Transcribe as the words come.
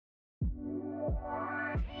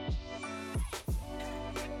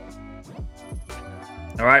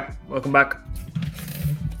All right, welcome back.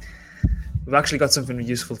 We've actually got something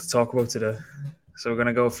useful to talk about today. So we're going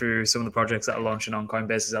to go through some of the projects that are launching on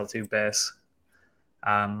Coinbase's L2 base.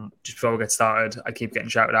 Just before we get started, I keep getting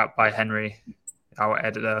shouted at by Henry, our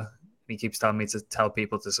editor. He keeps telling me to tell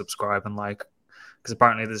people to subscribe and like, because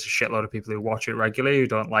apparently there's a shitload of people who watch it regularly who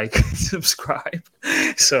don't like subscribe.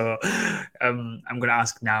 So I'm going to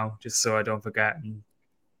ask now, just so I don't forget and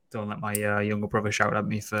don't let my younger brother shout at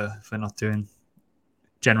me for not doing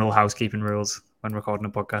general housekeeping rules when recording a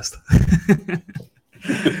podcast.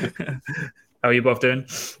 How are you both doing?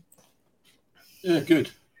 Yeah,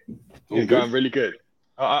 good. You're going really good.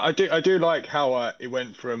 I do like how it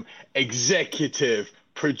went from executive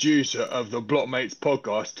producer of the Blockmates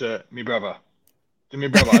podcast to me brother. I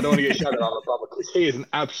don't want to get shouted out my brother because he is an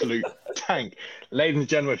absolute tank. Ladies and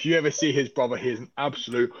gentlemen, if you ever see his brother, he is an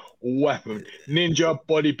absolute weapon. Ninja,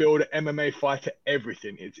 bodybuilder, MMA fighter,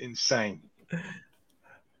 everything. It's insane.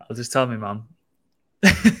 I'll just tell me, Mum.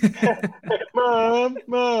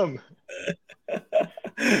 Mom.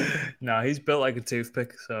 No, he's built like a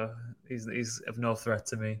toothpick, so he's of no threat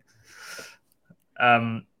to me.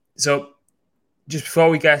 So just before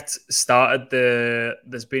we get started,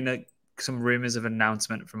 there's been some rumors of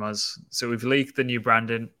announcement from us. So we've leaked the new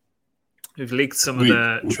branding. We've leaked some of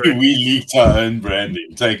the. We leaked our own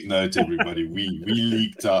branding. Take note, everybody. We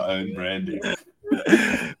leaked our own branding.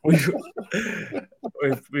 We've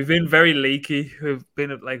been very leaky. We've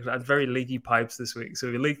been at very leaky pipes this week.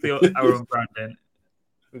 So we leaked our own branding.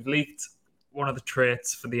 We've leaked one of the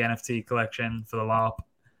traits for the NFT collection for the LARP,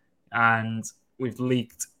 and we've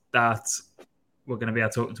leaked that we're going to be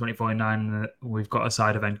at Token 2049. We've got a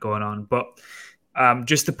side event going on, but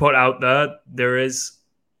just to put out there is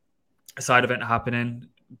a side event happening,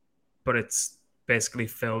 but it's basically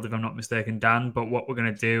filled, if I'm not mistaken, Dan. But what we're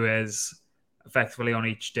going to do is effectively on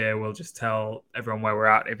each day, we'll just tell everyone where we're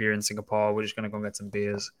at. If you're in Singapore, we're just going to go and get some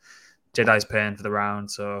beers. Jedi's paying for the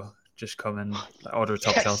round, so just come and order a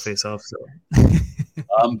top shelf for yourself. So.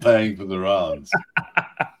 I'm paying for the rounds.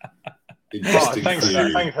 Thanks for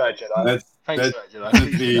that, Jedi.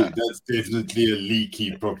 That's definitely a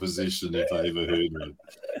leaky proposition if I ever heard one.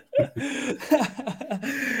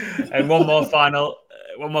 And one more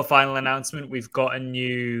final announcement. We've got a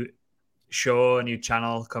new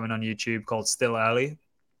channel coming on YouTube called Still Early.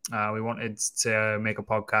 We wanted to make a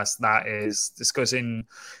podcast that is discussing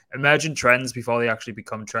emerging trends before they actually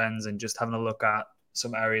become trends and just having a look at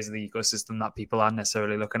some areas of the ecosystem that people aren't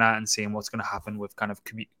necessarily looking at and seeing what's going to happen with kind of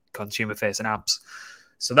consumer-facing apps.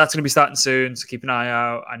 So that's going to be starting soon, so keep an eye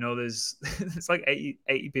out. I know there's like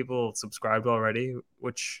 80 people subscribed already,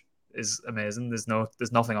 which is amazing. There's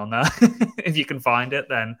nothing on there. If you can find it,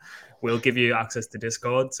 then we'll give you access to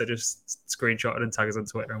Discord. So just screenshot it and tag us on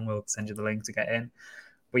Twitter and we'll send you the link to get in.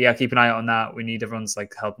 But yeah, keep an eye out on that. We need everyone's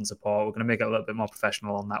like help and support. We're going to make it a little bit more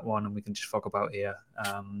professional on that one and we can just fuck about here.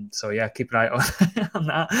 So yeah, keep an eye out on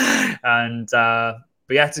that. And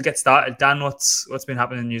but yeah, to get started, Dan, what's been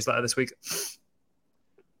happening in the newsletter this week?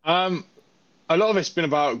 A lot of it's been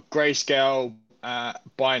about Grayscale,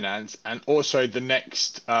 Binance, and also the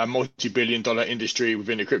next multi-billion-dollar industry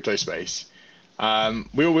within the crypto space.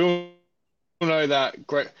 We all know that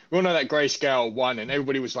Grayscale won, and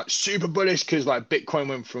everybody was like super bullish because like Bitcoin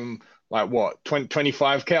went from like what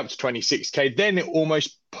 25k up to 26k. Then it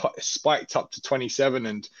almost spiked up to 27,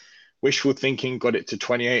 and wishful thinking got it to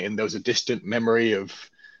 28, and there was a distant memory of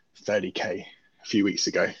 30k a few weeks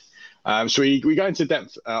ago. So we go into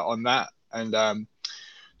depth on that and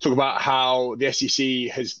talk about how the SEC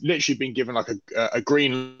has literally been given like a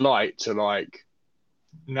green light to like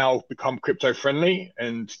now become crypto friendly,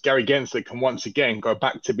 and Gary Gensler can once again go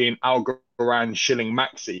back to being Algorand Shilling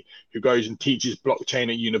Maxi, who goes and teaches blockchain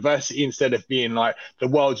at university instead of being like the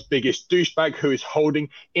world's biggest douchebag who is holding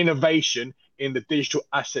innovation in the digital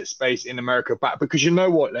asset space in America back. Because you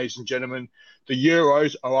know what, ladies and gentlemen, the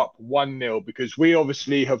euros are up 1-0 because we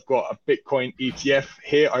obviously have got a Bitcoin ETF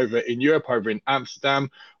here over in Europe, over in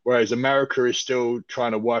Amsterdam, whereas America is still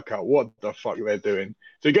trying to work out what the fuck they're doing.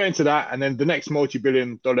 So we go into that, and then the next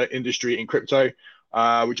multi-billion-dollar industry in crypto,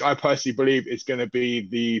 which I personally believe is going to be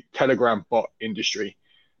the Telegram bot industry.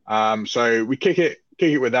 So we kick it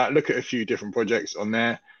with that. Look at a few different projects on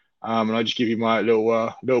there, and I'll just give you my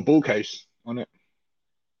little bull case on it.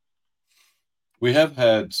 We have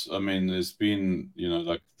had, I mean, there's been,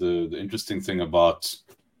 like the interesting thing about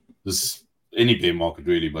this, any bear market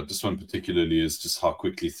really, but this one particularly is just how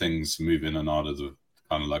quickly things move in and out of the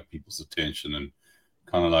kind of like people's attention and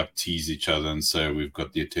kind of like tease each other and say we've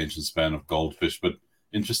got the attention span of goldfish. But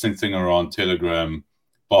interesting thing around Telegram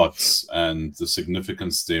bots and the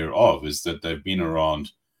significance thereof is that they've been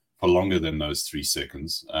around for longer than those 3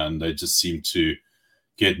 seconds, and they just seem to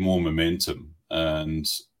get more momentum and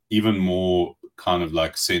even more kind of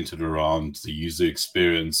like centered around the user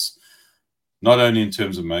experience, not only in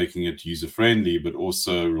terms of making it user friendly, but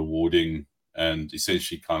also rewarding and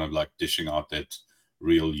essentially kind of like dishing out that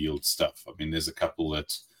real yield stuff. I mean, there's a couple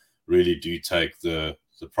that really do take the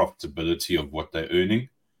profitability of what they're earning,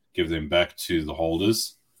 give them back to the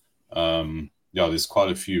holders. There's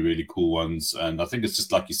quite a few really cool ones. And I think it's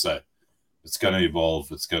just like you say, it's going to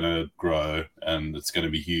evolve, it's going to grow, and it's going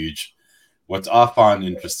to be huge. What I find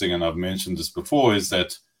interesting, and I've mentioned this before, is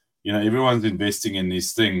that, everyone's investing in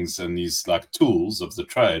these things and these like tools of the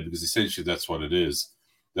trade, because essentially that's what it is,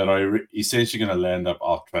 that are essentially going to land up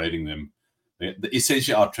out trading them. They're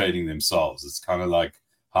essentially out trading themselves. It's kind of like,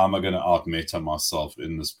 how am I going to out meta myself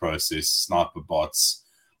in this process? Sniper bots,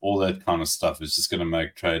 all that kind of stuff is just going to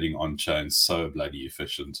make trading on chain so bloody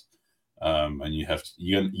efficient. And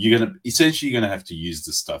you're gonna have to use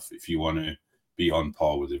this stuff if you want to be on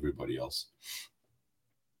par with everybody else.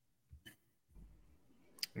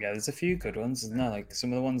 Yeah, there's a few good ones, isn't there? Like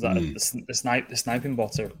some of the ones that the sniping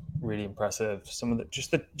bots are really impressive. Some of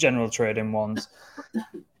the general trading ones.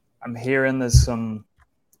 I'm hearing there's some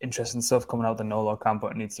interesting stuff coming out of the Nolo camp,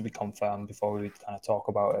 but it needs to be confirmed before we kind of talk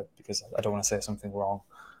about it, because I don't want to say something wrong.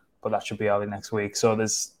 But that should be early next week. So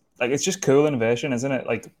there's it's just cool innovation, isn't it?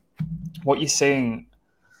 Like what you're seeing.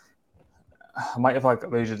 I might have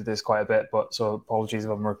alluded to this quite a bit, but so apologies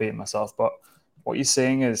if I'm repeating myself. But what you're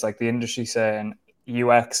seeing is the industry saying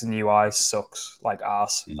UX and UI sucks like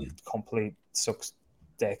ass, complete sucks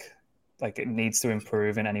dick. It needs to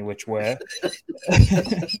improve in any which way.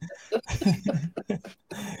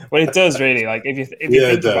 Well, it does really. If you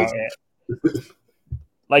think about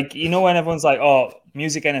it, when everyone's like, "Oh,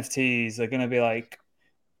 music NFTs are going to be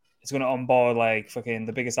it's going to onboard fucking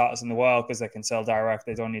the biggest artists in the world because they can sell direct.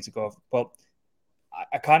 They don't need to go." But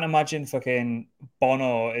I can't imagine fucking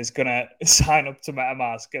Bono is going to sign up to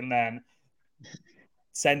MetaMask and then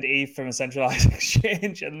send ETH from a centralized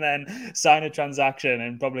exchange and then sign a transaction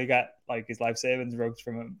and probably get his life savings rugs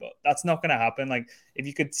from him. But that's not going to happen. If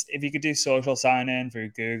you could do social sign in through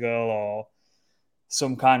Google or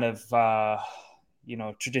some kind of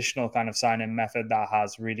traditional kind of sign in method that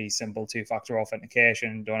has really simple 2-factor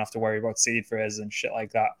authentication, don't have to worry about seed phrase and shit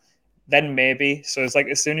like that, then maybe. So it's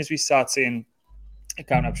as soon as we start seeing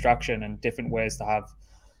account abstraction and different ways to have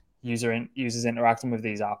users interacting with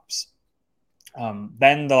these apps,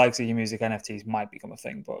 then the likes of your music NFTs might become a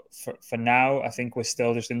thing. But for now, I think we're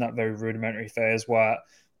still just in that very rudimentary phase where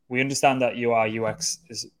we understand that UI UX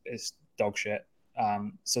is dog shit.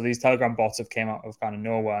 So these Telegram bots have came out of kind of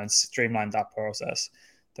nowhere and streamlined that process.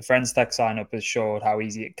 The Friends Tech sign up has showed how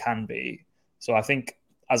easy it can be. So I think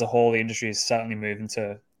as a whole, the industry is certainly moving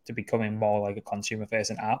to becoming more like a consumer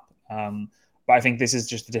facing app. But I think this is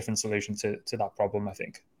just a different solution to that problem, I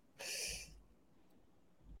think.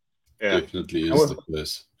 Yeah, definitely is the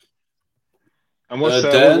case. And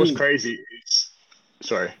what's crazy is,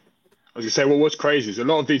 sorry, I was gonna say, what's crazy is a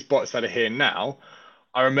lot of these bots that are here now,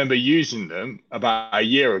 I remember using them about a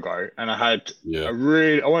year ago, and I had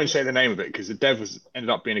I won't say the name of it because the dev ended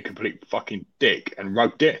up being a complete fucking dick and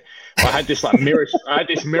rugged it. But I had this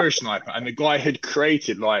mirror sniper, and the guy had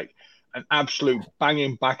created an absolute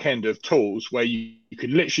banging back end of tools where you could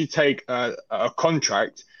literally take a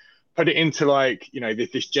contract, put it into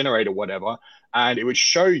this generator, whatever, and it would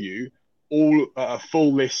show you all a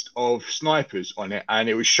full list of snipers on it, and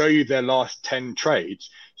it would show you their last 10 trades.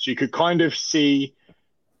 So you could kind of see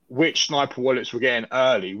which sniper wallets were getting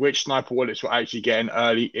early, which sniper wallets were actually getting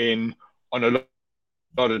early in on a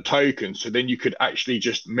lot of tokens. So then you could actually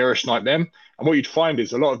just mirror snipe them. And what you'd find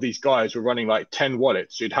is a lot of these guys were running 10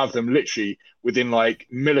 wallets. So you'd have them literally within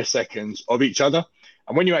milliseconds of each other.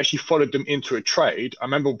 And when you actually followed them into a trade, I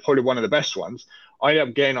remember probably one of the best ones, I ended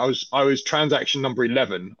up getting, I was transaction number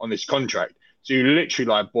 11 on this contract. So you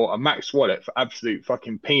literally bought a max wallet for absolute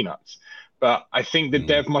fucking peanuts. But I think the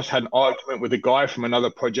dev must have had an argument with a guy from another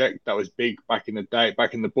project that was big back in the day,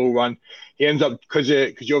 back in the bull run. He ends up, because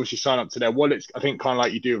you obviously sign up to their wallets, I think kind of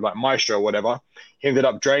like you do with Maestro or whatever. He ended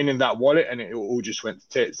up draining that wallet and it all just went to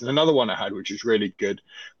tits. And another one I had, which was really good,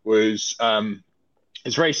 was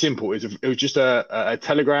it's very simple. It was just a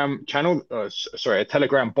Telegram channel, a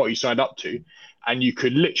Telegram bot you signed up to, and you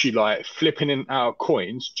could literally flip in and out of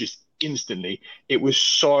coins just instantly. It was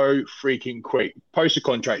so freaking quick. Post a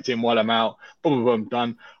contract in while I'm out, boom, boom, boom,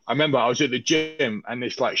 done. I remember I was at the gym and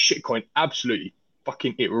this shitcoin absolutely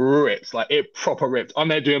fucking, it rips, it proper ripped. I'm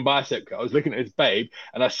there doing bicep. I was looking at this babe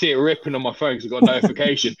and I see it ripping on my phone because I got a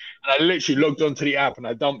notification, and I literally logged onto the app and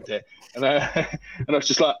I dumped it, and I was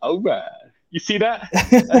just oh man. You see that?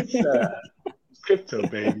 That's crypto,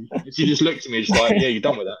 baby. And she just looked at me, just like, yeah, you're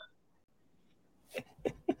done with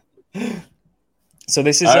that. So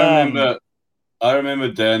this is. I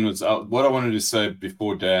remember Dan was out. What I wanted to say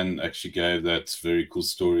before Dan actually gave that very cool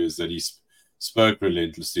story is that he spoke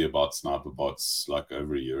relentlessly about sniper bots like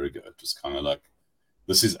over a year ago. It was kind of like,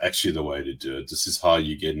 this is actually the way to do it. This is how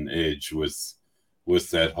you get an edge with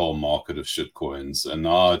that whole market of shit coins. And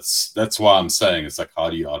now that's why I'm saying it's like, how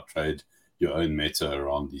do you outtrade your own meta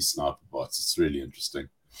around these sniper bots? It's really interesting.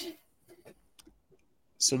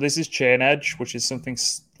 So this is Chain Edge, which is something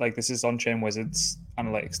like this is on-chain wizards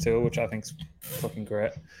analytics tool, which I think is fucking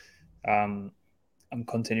great. I'm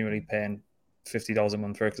continually paying $50 a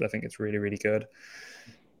month for it because I think it's really, really good.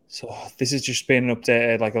 So this is just being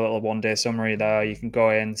updated, like a little one-day summary there. You can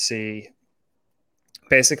go in, see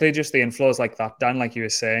basically just the inflows like that, Dan, like you were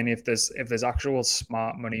saying, if there's actual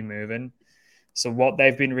smart money moving. So what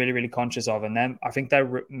they've been really, really conscious of, and then I think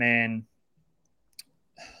their main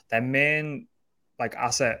like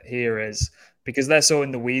asset here is because they're so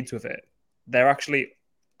in the weeds with it, they're actually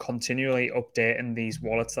continually updating these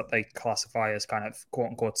wallets that they classify as kind of quote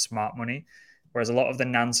unquote smart money. Whereas a lot of the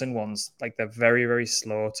Nansen ones, like they're very, very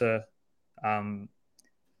slow to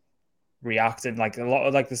react. And like a lot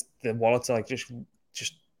of like this, the wallets are like just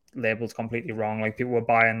labeled completely wrong. Like people were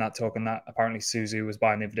buying that token that apparently Suzu was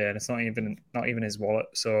buying the other day, and it's not even his wallet.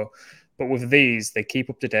 So, but with these, they keep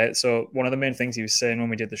up to date. So one of the main things he was saying when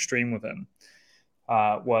we did the stream with him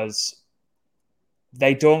was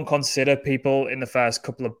they don't consider people in the first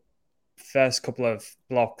couple of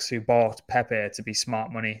blocks who bought Pepe to be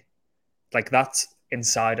smart money. Like that's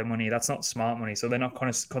insider money. That's not smart money. So they're not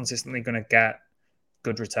consistently going to get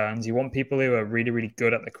good returns. You want people who are really, really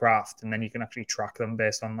good at the craft, and then you can actually track them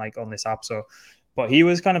based on like on this app. So, but he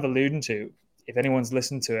was kind of alluding to, if anyone's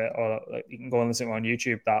listened to it, or like, you can go and listen to it on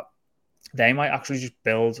YouTube, that they might actually just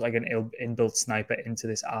build like an inbuilt sniper into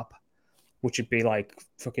this app, which would be like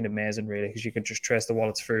fucking amazing, really, because you could just trace the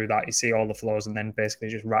wallets through that. You see all the flows, and then basically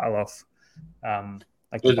just rattle off.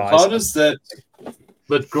 Like, but how does that?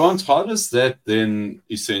 But Grant, how does that then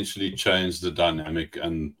essentially change the dynamic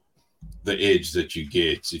and the edge that you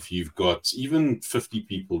get if you've got even 50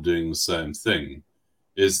 people doing the same thing?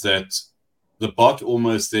 Is that the bot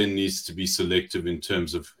almost then needs to be selective in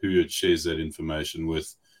terms of who it shares that information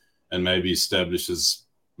with, and maybe establishes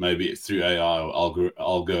maybe through AI or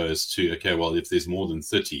algo as to, okay, well, if there's more than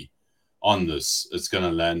 30 on this, it's going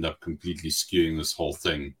to land up completely skewing this whole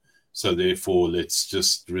thing. So therefore, let's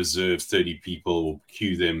just reserve 30 people,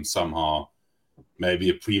 queue them somehow, maybe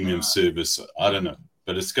a premium service. I don't know,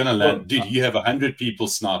 but it's going to land. Well, dude, you have 100 people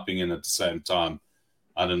sniping in at the same time.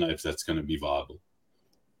 I don't know if that's going to be viable.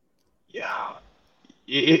 Yeah.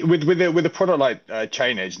 With a product like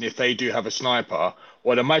Chain Edge, and if they do have a sniper,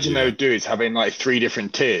 what I imagine they would do is having like 3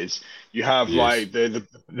 different tiers. You have like the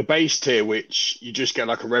base tier, which you just get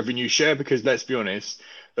like a revenue share, because let's be honest,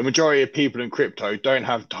 the majority of people in crypto don't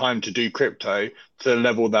have time to do crypto to the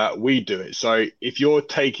level that we do it. So if you're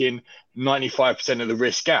taking 95% of the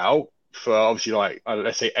risk out for obviously like,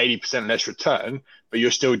 let's say 80% less return, but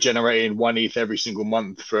you're still generating 1 ETH every single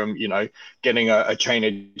month from, getting a Chain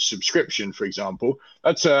Edge subscription, for example,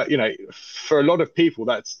 that's for a lot of people,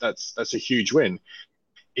 that's a huge win.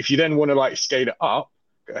 If you then want to like scale it up,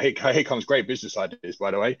 here comes great business ideas,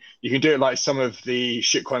 by the way. You can do it like some of the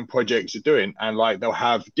shitcoin projects are doing, and like they'll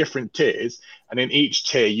have different tiers, and in each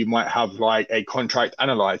tier you might have like a contract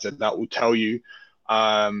analyzer that will tell you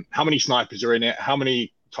how many snipers are in it, how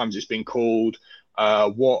many times it's been called,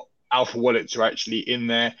 what alpha wallets are actually in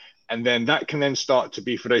there. And then that can then start to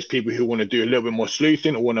be for those people who want to do a little bit more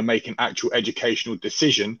sleuthing or want to make an actual educational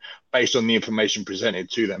decision based on the information presented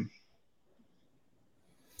to them.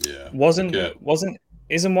 Yeah.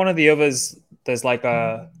 Isn't one of the others, there's like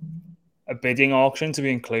a bidding auction to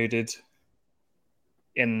be included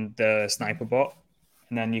in the sniper bot,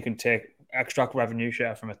 and then you can extract revenue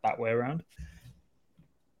share from it that way around.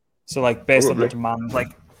 So like based on the demand,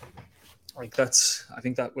 like that's, I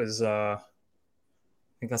think that's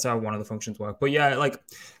how one of the functions work. But yeah,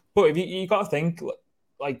 but if you got to think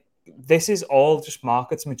like this is all just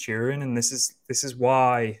markets maturing, and this is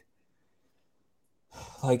why.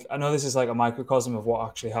 Like, I know this is like a microcosm of what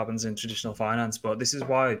actually happens in traditional finance, but this is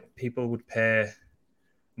why people would pay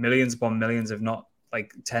millions upon millions, if not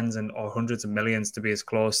like tens or hundreds of millions, to be as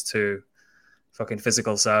close to fucking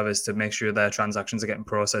physical service to make sure their transactions are getting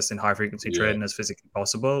processed in high frequency trading as physically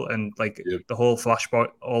possible. And like the whole Flash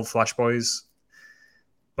Boys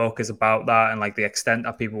book is about that and like the extent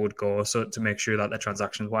that people would go so to make sure that their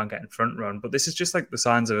transactions weren't getting front run. But this is just like the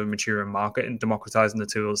signs of a maturing market and democratizing the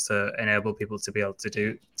tools to enable people to be able to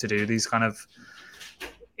do these kind of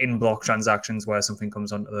in block transactions where something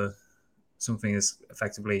comes onto something is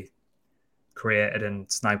effectively created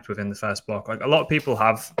and sniped within the first block. Like a lot of people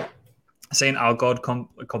have seen Algod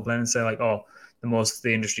complain and say like, oh, the most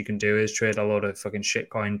the industry can do is trade a lot of fucking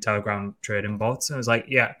shitcoin Telegram trading bots. And I was like,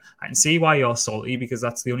 yeah, I can see why you're salty, because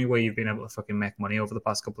that's the only way you've been able to fucking make money over the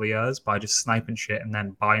past couple of years, by just sniping shit and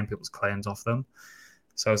then buying people's claims off them.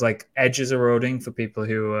 So it's like edge is eroding for people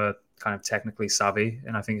who are kind of technically savvy,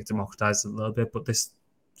 and I think it democratized it a little bit. But this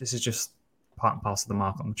is just part and parcel of the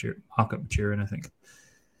market maturing, I think.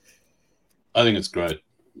 I think it's great.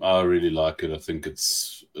 I really like it. I think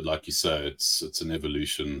it's, like you say, it's an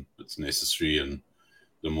evolution. It's necessary, and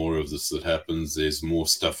the more of this that happens, there's more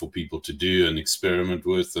stuff for people to do and experiment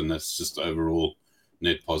with, and that's just overall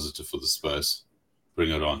net positive for the space.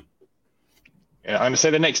 Bring it on. Yeah, I'm going to say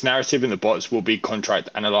the next narrative in the bots will be contract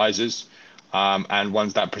analyzers, and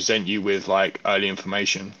ones that present you with like early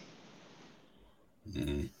information.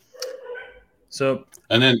 Mm. So,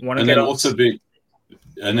 and then also be.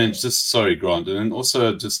 And then sorry, Grant, and then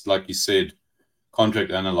also just like you said,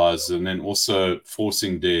 contract analyzers, and then also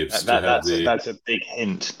forcing devs to have that's a big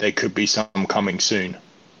hint. There could be some coming soon.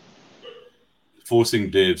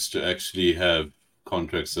 Forcing devs to actually have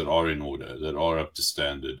contracts that are in order, that are up to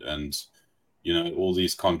standard. And, all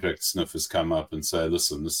these contract sniffers come up and say,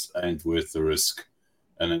 listen, this ain't worth the risk.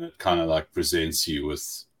 And then it kind of like presents you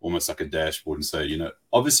with almost like a dashboard and say,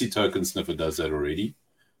 obviously Token Sniffer does that already.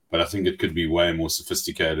 But I think it could be way more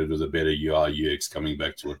sophisticated with a better UI UX, coming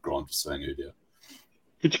back to what Grant was saying earlier.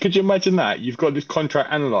 Could you imagine that? You've got this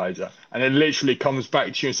contract analyzer, and it literally comes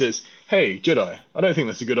back to you and says, hey, Jedi, I don't think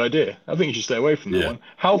that's a good idea. I think you should stay away from that one.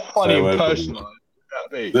 How funny and personal would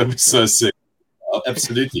that be? That would be so sick. Oh,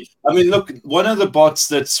 absolutely. I mean, look, one of the bots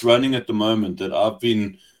that's running at the moment that I've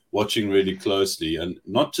been watching really closely, and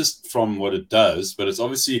not just from what it does, but it's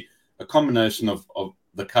obviously a combination of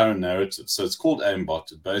the current narrative. So it's called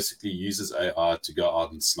aimbot. It basically uses AI to go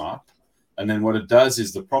out and snipe. And then what it does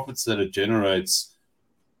is the profits that it generates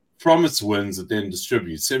from its wins, it then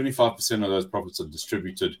distributes. 75% of those profits are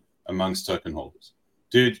distributed amongst token holders.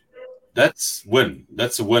 Dude, that's win.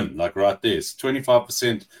 That's a win, like right there. It's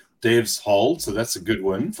 25% devs hold, so that's a good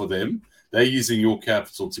win for them. They're using your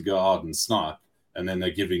capital to go out and snipe, and then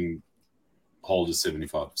they're giving holders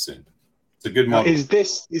 75%. It's a good model. Is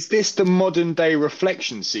this the modern day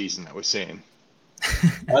reflection season that we're seeing?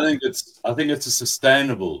 I think it's a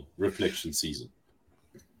sustainable reflection season.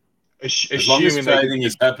 As long as trading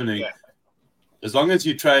is happening, as long as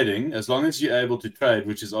you're trading, as long as you're able to trade,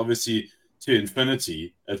 which is obviously to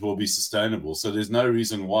infinity, it will be sustainable. So there's no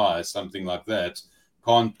reason why something like that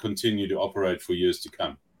can't continue to operate for years to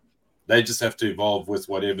come. They just have to evolve with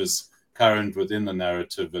whatever's current within the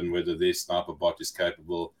narrative, and whether their sniper bot is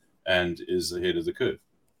capable and is ahead of the curve.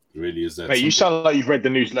 It really is that. Mate, you sound like you've read the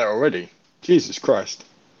newsletter already. Jesus Christ.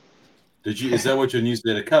 Did you? Is that what your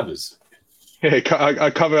newsletter covers? Yeah,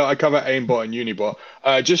 I cover aimbot and unibot.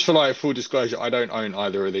 Just for like full disclosure, I don't own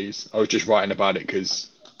either of these. I was just writing about it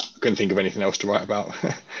because I couldn't think of anything else to write about.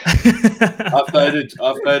 I've played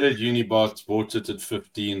unibot, bought it at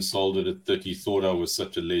 15, sold it at 30, thought I was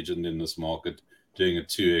such a legend in this market, doing a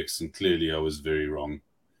 2x, and clearly I was very wrong.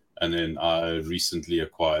 And then I recently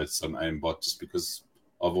acquired some aimbot just because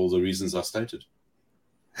of all the reasons I stated.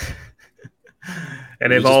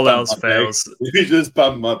 And if all else fails, we just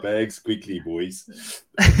pump my bags quickly, boys.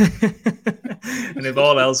 And if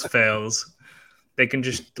all else fails, they can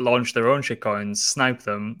just launch their own shitcoins, snipe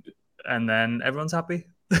them, and then everyone's happy.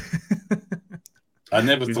 I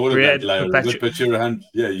never thought of that, Larry, but you're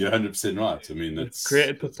 100% right. I mean, it's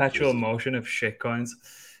created perpetual motion of shitcoins.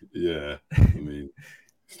 Yeah, I mean,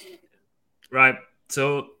 right.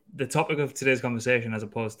 So the topic of today's conversation, as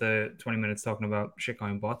opposed to 20 minutes talking about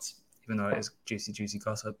shitcoin bots, even though it is juicy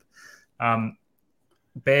gossip,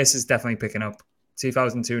 base is definitely picking up.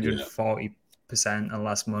 2,240% in the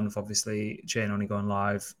last month. Obviously, chain only going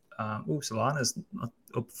live. Solana's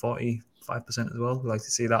up 45% as well. We like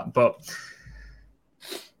to see that, but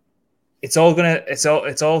it's all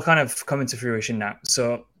kind of coming to fruition now.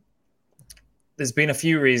 So there's been a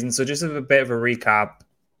few reasons. So just a bit of a recap.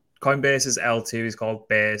 Coinbase's L2 is called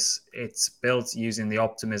Base. It's built using the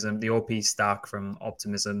OP stack from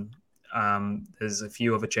Optimism. There's a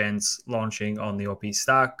few other chains launching on the OP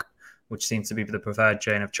stack, which seems to be the preferred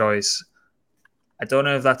chain of choice. I don't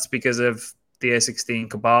know if that's because of the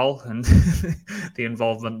A16 cabal and the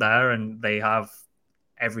involvement there, and they have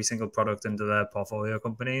every single product into their portfolio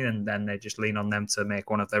company, and then they just lean on them to make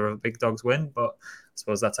one of their other big dogs win. But I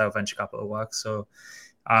suppose that's how venture capital works. So,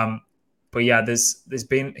 but yeah, there's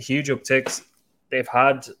been huge upticks. They've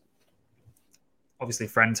had obviously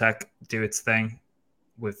Friendtech do its thing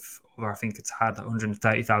with, I think it's had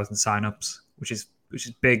 130,000 signups, which is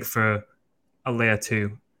big for a layer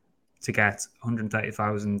 2 to get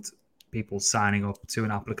 130,000 people signing up to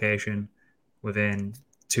an application within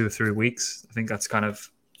 2 or 3 weeks. I think that's kind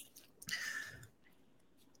of,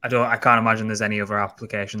 I can't imagine there's any other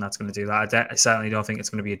application that's going to do that. I certainly don't think it's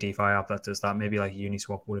going to be a DeFi app that does that. Maybe like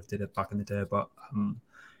Uniswap would have did it back in the day, but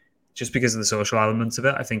just because of the social elements of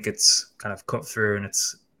it, I think it's kind of cut through, and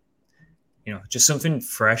it's, you know, just something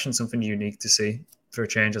fresh and something unique to see for a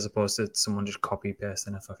change, as opposed to someone just copy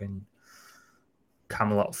pasting a fucking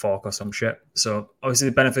Camelot fork or some shit. So obviously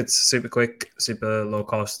the benefits super quick, super low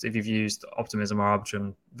cost. If you've used Optimism or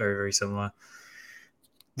Arbitrum, very, very similar.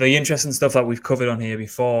 The interesting stuff that we've covered on here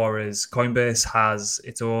before is Coinbase has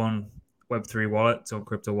its own Web3 wallet, its own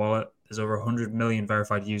crypto wallet. There's over 100 million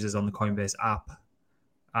verified users on the Coinbase app.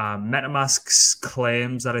 MetaMask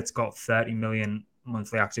claims that it's got 30 million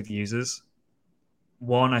monthly active users.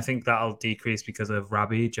 One, I think that'll decrease because of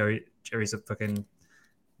Rabbi. Jerry's a fucking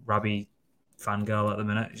Rabbi fangirl at the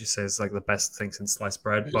minute. It just says like the best thing since sliced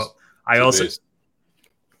bread. But I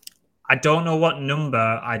don't know what number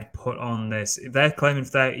I'd put on this. If they're claiming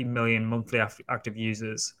 30 million monthly active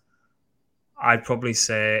users, I'd probably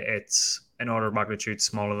say it's an order of magnitude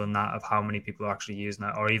smaller than that of how many people are actually using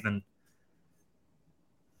it, or even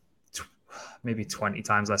maybe 20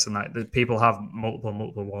 times less than that. The people have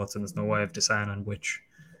multiple wallets, and there's no way of discerning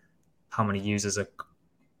how many users are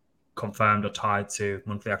confirmed or tied to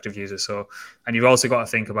monthly active users. So, and you've also got to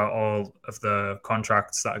think about all of the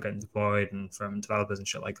contracts that are getting deployed and from developers and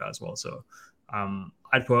shit like that as well. So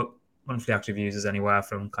I'd put monthly active users anywhere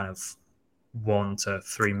from kind of 1 to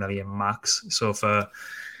 3 million max. So for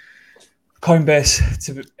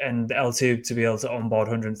Coinbase and L2 to be able to onboard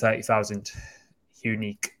 130,000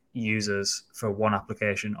 unique users for one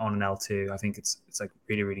application on an L2, I think it's like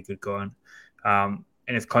really, really good going.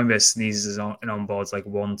 And if Coinbase sneezes and onboards like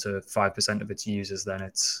 1 to 5% of its users, then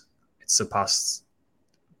it's surpassed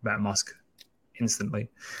MetaMask instantly.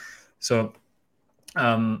 So,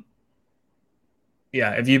 yeah,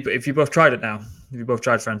 if you both tried it now, have you both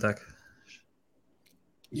tried Friendtech?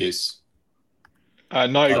 Yes.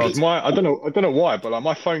 No, because I don't know why, but like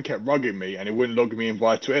my phone kept rugging me and it wouldn't log me in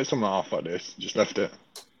via Twitter. So I'm like, fuck this, just left it.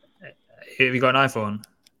 Have you got an iPhone?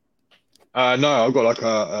 No, I've got like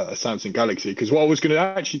a Samsung Galaxy, because what I was going to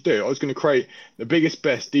actually do, I was going to create the biggest,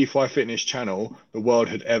 best DeFi fitness channel the world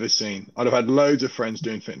had ever seen. I'd have had loads of friends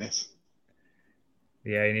doing fitness.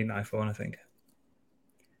 Yeah, you need an iPhone, I think.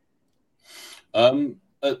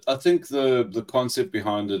 I think the concept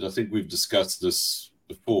behind it, I think we've discussed this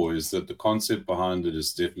before, is that the concept behind it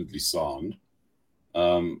is definitely sound.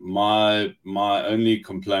 My only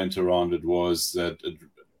complaint around it was that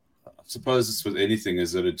I suppose it's with anything,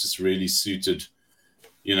 is that it just really suited,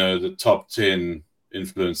 you know, the top 10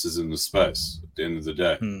 influencers in the space at the end of the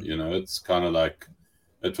day. You know, it's kind of like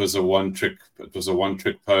it was a one trick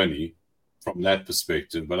pony from that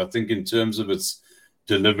perspective. But I think in terms of its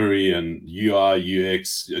delivery and UI,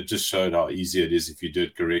 UX, it just showed how easy it is if you do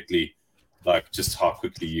it correctly, like just how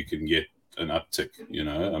quickly you can get an uptick, you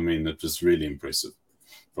know. I mean, it was really impressive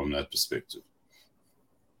from that perspective.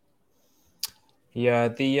 Yeah,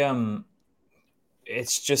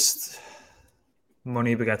 it's just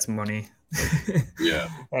money begets money. Yeah.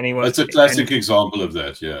 Anyway, it's a classic example of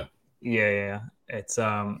that. Yeah. Yeah. It's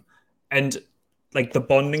and like the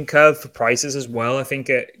bonding curve for prices as well. I think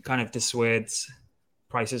it kind of dissuades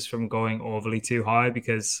prices from going overly too high,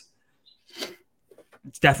 because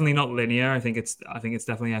it's definitely not linear. I think it's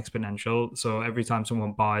definitely exponential. So every time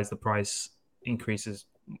someone buys, the price increases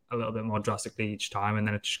a little bit more drastically each time, and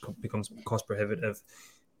then it just becomes cost prohibitive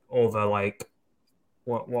over like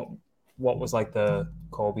what was like the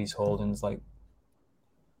Corby's holdings, like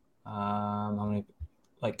how many,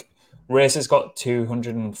 like Race has got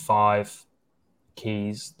 205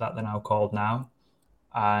 keys that they're now called now,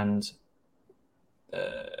 and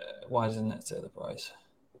why doesn't it say the price?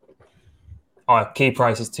 Oh, key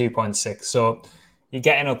price is 2.6. So you're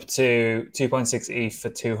getting up to 2.6 ETH for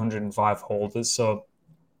 205 holders. So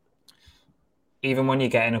even when you're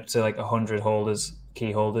getting up to like 100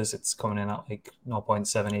 key holders, it's coming in at like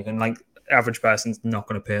 0.7 even. Like average person's not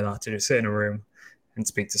going to pay that to just sit in a room and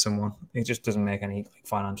speak to someone. It just doesn't make any like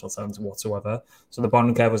financial sense whatsoever. So the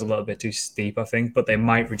bond curve was a little bit too steep, I think, but they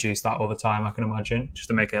might reduce that over time, I can imagine, just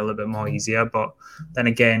to make it a little bit more easier. But then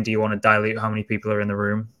again, do you want to dilute how many people are in the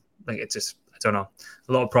room? Like I don't know,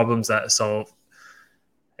 a lot of problems there to solve.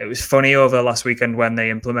 It was funny over last weekend when they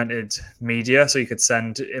implemented media, so you could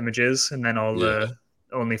send images, and then all the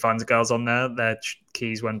OnlyFans girls on there, their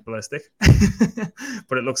keys went ballistic.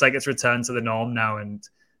 But it looks like it's returned to the norm now, and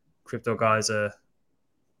crypto guys are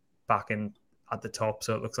back in at the top.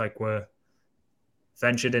 So it looks like we're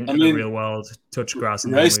ventured into the real world, touch grass.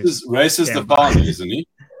 And Race is the founder, isn't he?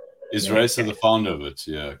 Is Racer the founder of it?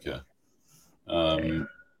 Yeah, okay.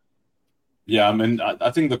 Yeah, I mean, I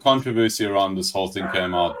think the controversy around this whole thing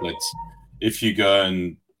came out that if you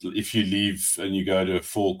leave and you go to a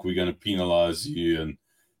fork, we're going to penalize you, and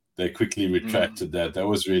they quickly retracted that. That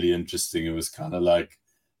was really interesting. It was kind of like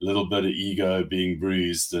a little bit of ego being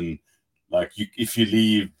bruised, and like if you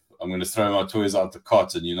leave, I'm going to throw my toys out the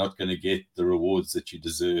cot, and you're not going to get the rewards that you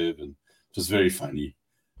deserve. And it was very funny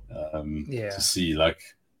to see. Like,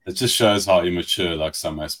 it just shows how immature like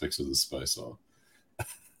some aspects of the space are.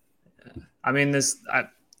 I mean,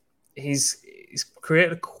 he's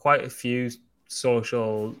created quite a few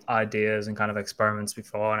social ideas and kind of experiments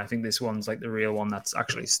before, and I think this one's like the real one that's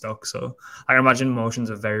actually stuck. So I can imagine emotions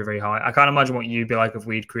are very, very high. I can't imagine what you'd be like if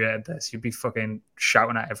we'd created this. You'd be fucking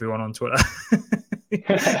shouting at everyone on Twitter.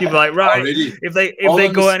 You'd be like, right, if they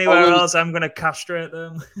go anywhere else, I'm gonna castrate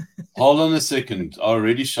them. Hold on a second. I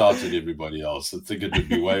already shouted at everybody else. I think it would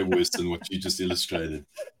be way worse than what you just illustrated.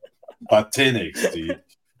 But 10x, dude.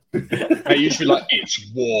 Hey, you should be like,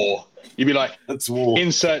 it's war. You'd be like, it's war.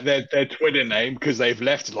 Insert their Twitter name because they've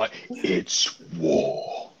left. Like, it's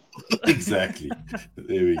war. Exactly.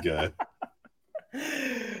 There we go.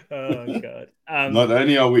 Oh god. Not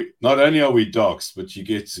only are we doxxed, but you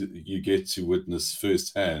get to witness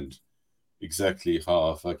firsthand exactly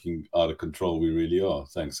how fucking out of control we really are.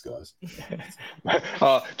 Thanks, guys.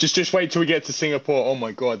 Just wait till we get to Singapore. Oh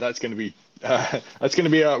my god, that's going to be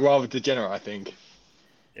rather degenerate, I think.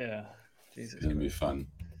 Yeah, Jesus, it's gonna be fun.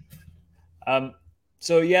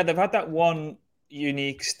 So yeah, they've had that one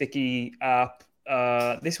unique sticky app.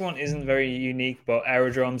 This one isn't very unique, but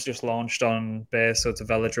Aerodrome's just launched on Base, so it's a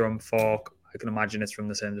Velodrome fork. I can imagine it's from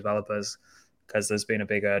the same developers because there's been a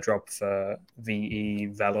big airdrop for VE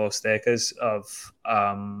Velo stakers of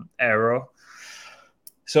Aero.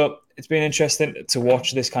 So it's been interesting to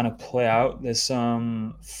watch this kind of play out. There's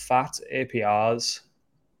some fat APRs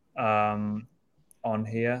on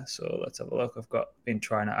here, so let's have a look. I've been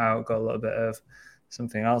trying it out, got a little bit of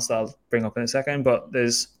something else that I'll bring up in a second, but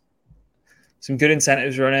there's some good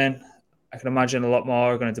incentives running. I can imagine a lot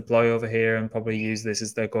more are going to deploy over here and probably use this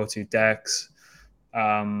as their go-to DEX.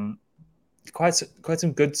 Quite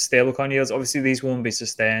some good stablecoin yields. Obviously these won't be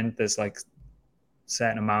sustained. There's like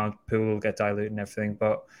certain amount, pool will get diluted and everything,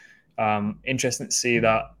 but interesting to see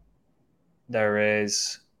that there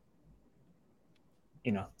is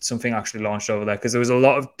something actually launched over there, because there was a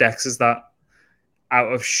lot of DEXs that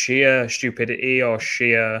out of sheer stupidity or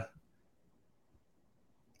sheer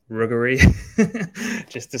ruggery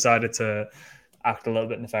just decided to act a little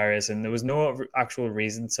bit nefarious, and there was no actual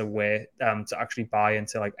reason to wait to actually buy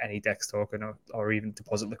into like any DEX token or even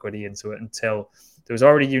deposit liquidity into it until there was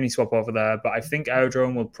already Uniswap over there. But I think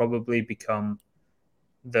Aerodrome will probably become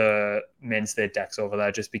the mainstay DEX over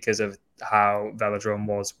there just because of how Velodrome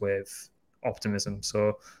was with Optimism.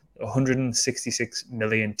 So 166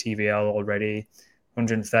 million TVL already,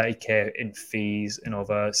 130k in fees, and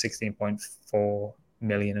over 16.4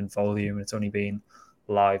 million in volume. It's only been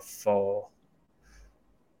live for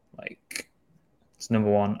it's number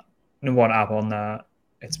one app on there.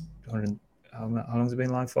 It's 100. How long has it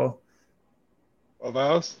been live for? 12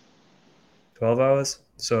 hours. 12 hours.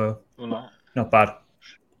 So not bad.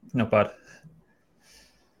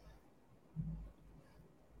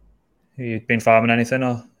 Have you been farming anything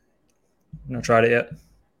or not tried it yet?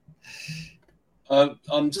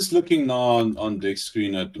 I'm just looking now on Dex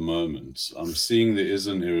screen at the moment. I'm seeing there is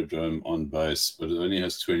an Aerodrome on Base, but it only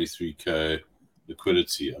has 23k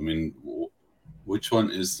liquidity. I mean, which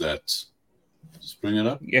one is that? Just bring it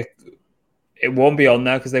up. Yeah, it won't be on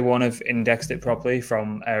there because they won't have indexed it properly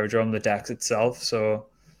from Aerodrome, the DEX itself. So,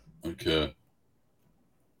 okay.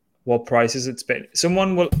 What prices it's been?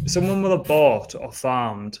 Someone will have bought or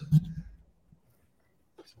farmed.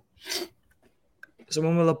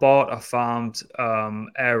 Someone will have bought or farmed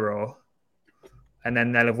Aero, and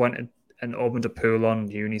then they'll have went and opened a pool on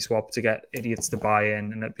Uniswap to get idiots to buy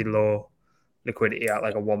in, and it'd be low liquidity at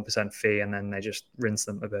like a 1% fee, and then they just rinse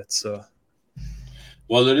them a bit. So,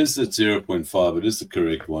 well, it is at 0.5. It is the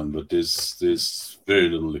correct one, but there's very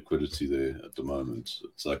little liquidity there at the moment.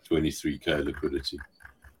 It's like 23k liquidity,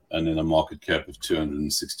 and then a market cap of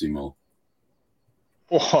 260 mil.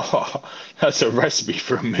 Whoa, that's a recipe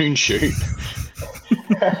for a moonshoot.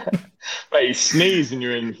 Mate, you sneeze and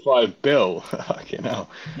you're in $5 billion. Fucking hell.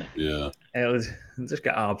 Yeah. It'll just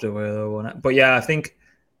get arbed away though, won't it? But yeah, I think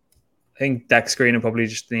deck screen will probably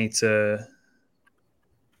just need to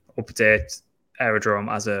update Aerodrome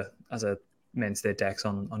as a mainstay decks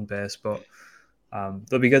on base. But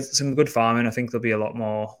there'll be some good farming. I think there'll be a lot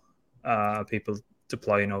more people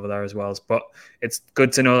deploying over there as well. But it's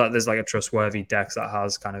good to know that there's like a trustworthy deck that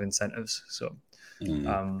has kind of incentives. So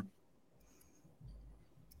I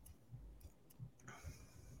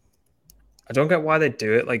don't get why they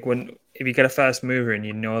do it. Like if you get a first mover and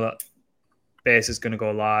you know that base is going to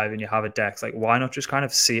go live and you have a deck, like why not just kind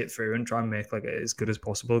of see it through and try and make like it as good as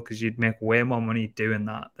possible? Because you'd make way more money doing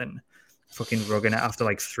that than fucking rugging it after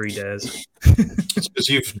like 3 days. Because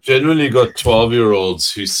you've generally got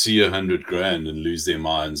 12-year-olds who see $100,000 and lose their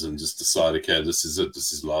minds and just decide, okay, this is it.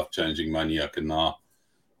 This is life-changing money. I can now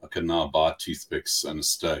buy toothpicks and a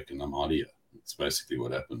steak, and I'm out of here. That's basically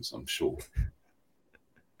what happens, I'm sure.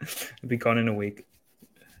 It'll be gone in a week.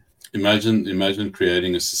 Imagine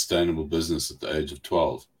creating a sustainable business at the age of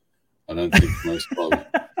 12. I don't think most probably.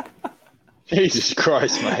 Jesus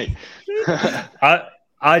Christ, mate.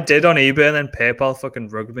 I did on eBay and then PayPal fucking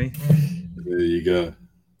rugged me. There you go.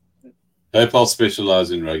 PayPal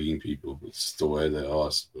specialize in rugging people. It's just the way they are, I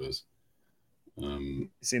suppose. You've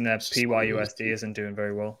seen that PYUSD isn't doing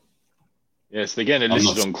very well. Yes, they're getting it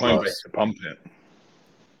listed on Coinbase to pump it.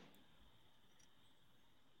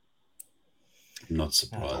 I'm not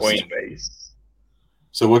surprised. Coinbase.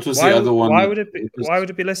 So what was the other one? Why would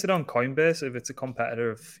it be listed on Coinbase if it's a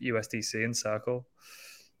competitor of USDC and Circle?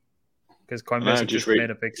 Because Coinbase have just made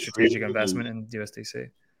a big strategic investment in USDC.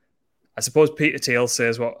 I suppose Peter Thiel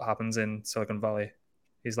says what happens in Silicon Valley.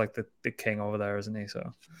 He's like the king over there, isn't he?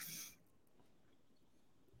 So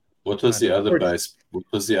what was the other base? What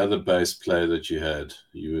was the other base play that you had?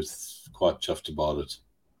 You were quite chuffed about it.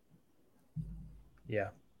 Yeah,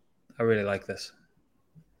 I really like this.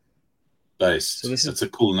 Based. So this it's a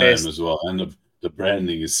cool name as well, and the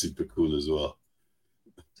branding is super cool as well.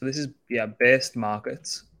 So this is based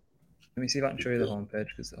markets. Let me see if I can show you the homepage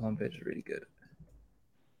because the homepage is really good.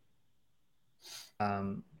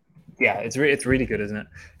 It's really good, isn't it?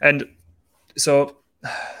 And so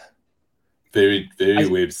very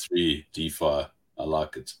Web3 DeFi. I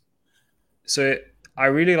like it. So I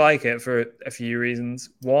really like it for a few reasons.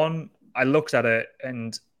 One, I looked at it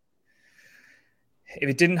and if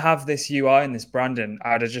it didn't have this UI and this branding,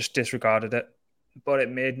 I'd have just disregarded it. But it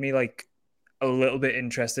made me like a little bit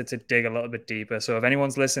interested to dig a little bit deeper. So if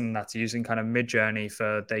anyone's listening that's using kind of Midjourney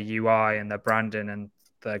for their UI and their branding and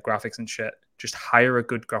their graphics and shit, just hire a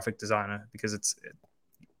good graphic designer because it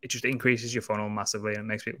just increases your funnel massively and it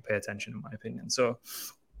makes people pay attention, in my opinion. So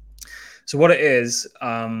what it is,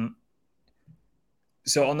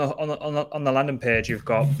 so on the landing page, you've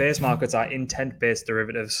got base markets are intent-based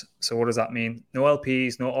derivatives. So what does that mean? No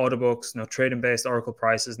LPs, no order books, no trading-based Oracle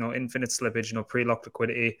prices, no infinite slippage, no pre-locked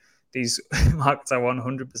liquidity. These markets are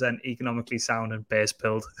 100% economically sound and base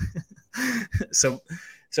pilled. So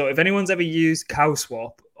if anyone's ever used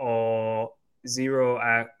CowSwap or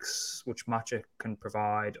 0x, which Magic can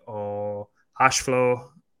provide, or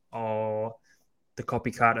Hashflow, or the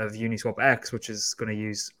copycat of Uniswap X, which is going to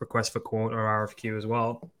use request for quote or RFQ as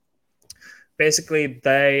well. Basically,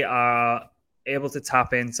 they are able to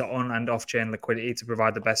tap into on and off-chain liquidity to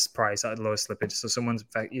provide the best price at the lowest slippage. So someone's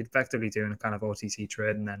effectively doing a kind of OTC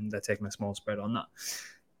trade and then they're taking a small spread on that.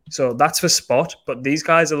 So that's for spot, but these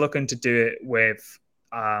guys are looking to do it with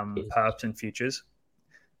perps and futures.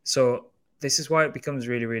 So this is why it becomes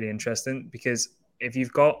really, really interesting because if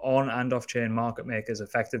you've got on and off-chain market makers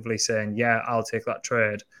effectively saying, yeah, I'll take that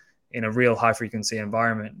trade in a real high-frequency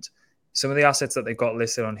environment, some of the assets that they've got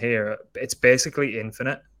listed on here, it's basically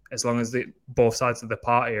infinite as long as both sides of the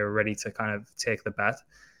party are ready to kind of take the bet.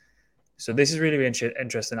 So this is really, really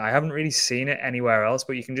interesting. I haven't really seen it anywhere else,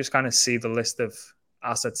 but you can just kind of see the list of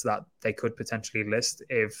assets that they could potentially list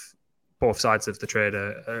if both sides of the trade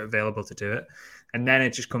are available to do it. And then it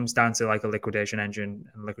just comes down to like a liquidation engine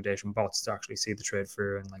and liquidation bots to actually see the trade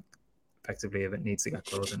through and like effectively if it needs to get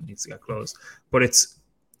closed, it needs to get closed. But it's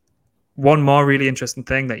one more really interesting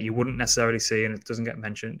thing that you wouldn't necessarily see and it doesn't get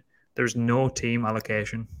mentioned. There's no team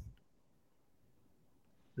allocation.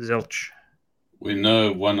 Zilch. We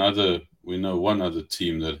know one other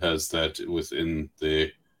team that has that within their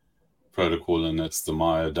protocol, and that's the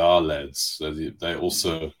Maya Dar lads. So they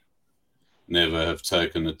also never have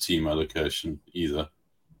taken a team allocation either.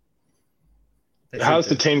 How's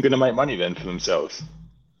the team going to make money then for themselves?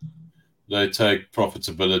 They take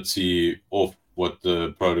profitability off what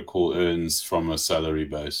the protocol earns from a salary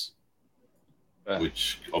base,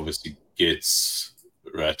 which obviously gets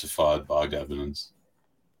ratified by governance.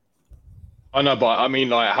 I know, but I mean,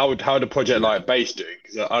 like, how would the project like Base do?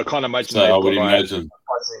 Because I can't imagine So they've I got would like imagine,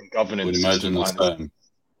 a governance system the behind it. same.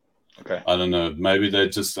 Okay. I don't know. Maybe they're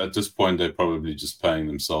just at this point they're probably just paying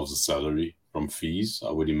themselves a salary from fees.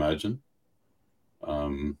 I would imagine. I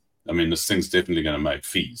mean, this thing's definitely going to make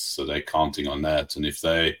fees, so they're counting on that. And if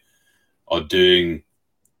they are doing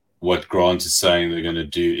what Grant is saying they're going to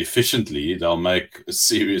do efficiently, they'll make a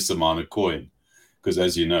serious amount of coin. Because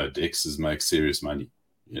as you know, DEXs make serious money.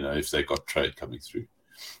 You know, if they got trade coming through.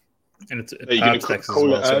 And it's Are you going to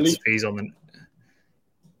call it early? So it's fees on the.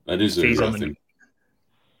 That is fees early, on I think.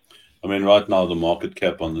 I mean, right now the market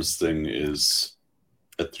cap on this thing is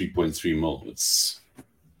at 3.3 mil. It's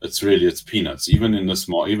peanuts. Even in this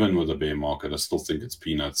even with a bear market, I still think it's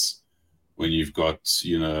peanuts. When you've got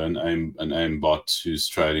an aim bot who's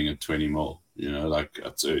trading at 20 mil, like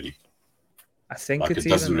that's early. I think like it's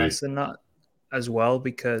even less than that as well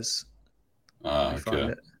because.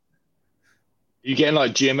 Okay. You getting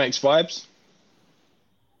like GMX vibes?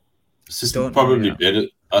 This is probably better.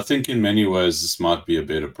 I think in many ways this might be a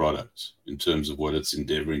better product in terms of what it's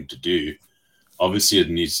endeavoring to do. Obviously,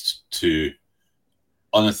 it needs to,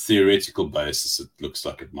 on a theoretical basis, it looks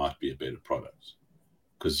like it might be a better product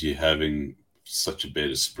because you're having such a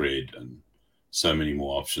better spread and so many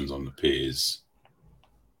more options on the pairs.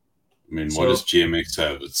 I mean, what does GMX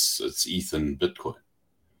have? It's ETH and Bitcoin.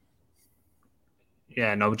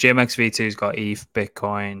 Yeah, no, GMX V2's got ETH,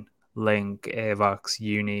 Bitcoin, Link, AVAX,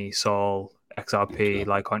 Uni, Sol, XRP,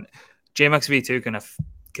 Litecoin. GMX V2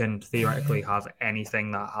 can theoretically have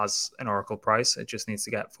anything that has an Oracle price. It just needs to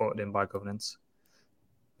get voted in by governance,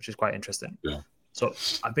 which is quite interesting. Yeah. So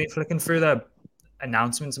I've been flicking through the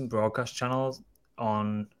announcements and broadcast channels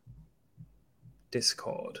on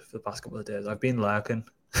Discord for the past couple of days. I've been lurking.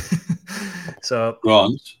 So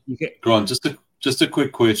Grant, just a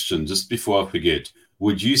quick question, just before I forget.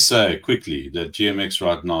 Would you say quickly that GMX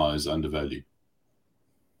right now is undervalued?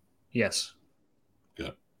 Yes. Yeah.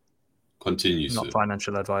 Continue, Not sir.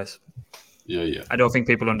 financial advice. Yeah. I don't think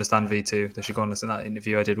people understand V2. They should go and listen to that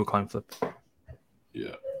interview I did with CoinFlip.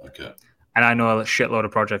 Yeah, okay. And I know a shitload of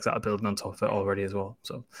projects that are building on top of it already as well.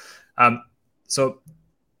 So,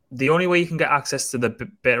 the only way you can get access to the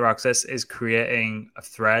beta access is creating a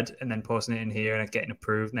thread and then posting it in here and it getting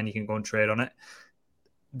approved, and then you can go and trade on it.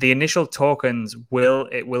 The initial tokens will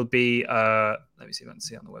be let me see if I can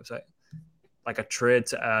see on the website, like a trade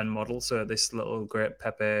to earn model. So this little great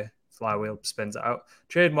Pepe flywheel spins it out.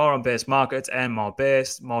 Trade more on base markets, earn more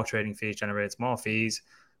base, more trading fees generates more fees.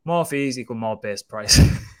 More fees equal more base price.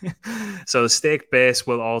 So the stake base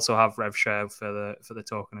will also have rev share for the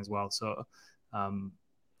token as well. So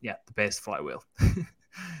yeah, the base flywheel.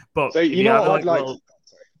 But so you know what I'd like.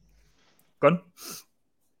 Sorry. Go on.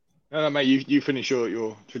 No, mate. You finish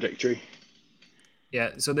your trajectory.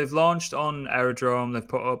 Yeah, so they've launched on Aerodrome. They've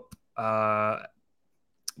put up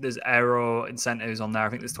there's aero incentives on there. I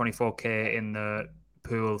think there's 24k in the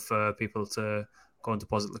pool for people to go and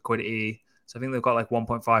deposit liquidity. So I think they've got like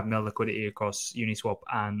 1.5 mil liquidity across Uniswap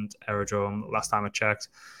and Aerodrome last time I checked.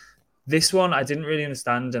 This one I didn't really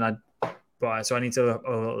understand, so I need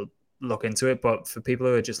to look into it. But for people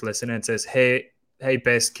who are just listening, it says, Hey,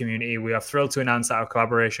 Base community, we are thrilled to announce that our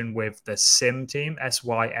collaboration with the SIM team,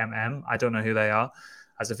 SYMM, I don't know who they are,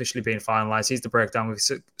 has officially been finalized. Here's the breakdown. We've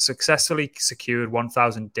successfully secured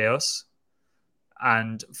 1,000 Deos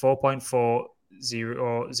and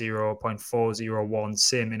 4.401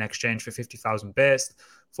 SIM in exchange for 50,000 base.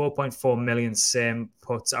 4.4 million SIM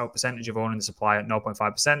puts our percentage of owning the supply at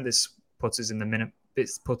 0.5%. This puts us in the minimum.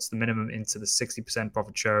 This puts the minimum into the 60%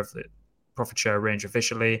 profit share of the profit share range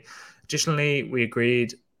officially. Additionally, we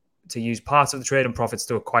agreed to use parts of the trade and profits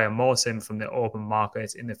to acquire more SIM from the open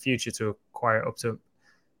market in the future to acquire up to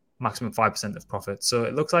maximum 5% of profit. So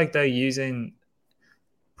it looks like they're using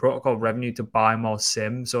protocol revenue to buy more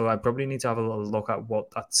SIM. So I probably need to have a little look at what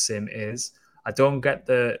that SIM is. I don't get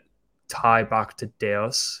the tie back to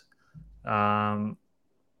Deos.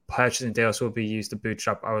 Purchasing Deos will be used to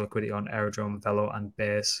bootstrap our liquidity on Aerodrome, Velo, and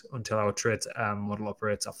Base until our trade model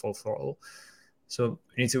operates at full throttle. So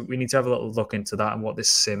we need to have a little look into that and what this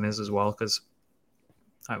SIM is as well, because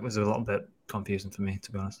that was a little bit confusing for me,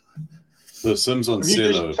 to be honest. The SIM's on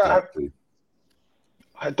Celo.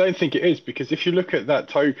 I don't think it is, because if you look at that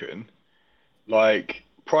token, like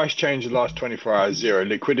price change the last 24 hours, zero,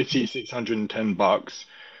 liquidity $610,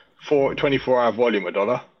 24-hour volume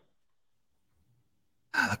 $1.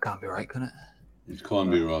 That can't be right, can it? It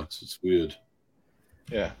can't be right. It's weird.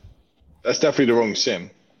 Yeah, that's definitely the wrong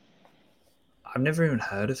SIM. I've never even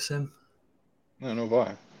heard of SIM. No, not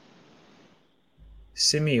I.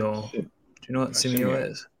 Simio. you know what Simio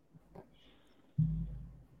is?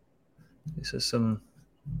 This is some.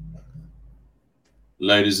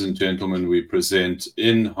 Ladies and gentlemen, we present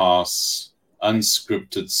in-house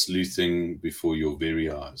unscripted sleuthing before your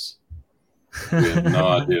very eyes. We have no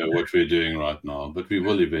idea what we're doing right now, but we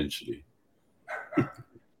will eventually.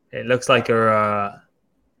 It looks like a.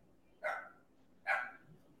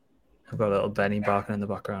 I've got a little Benny barking in the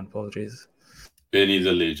background. Apologies. Benny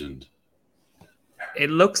the legend. It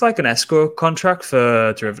looks like an escrow contract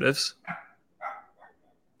for derivatives.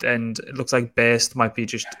 And it looks like Based might be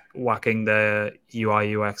just whacking the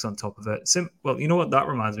UI UX on top of it. Well, you know what that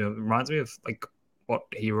reminds me of? It reminds me of like what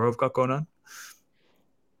Hero have got going on.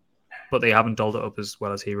 But they haven't dolled it up as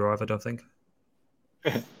well as Hero have, I don't think.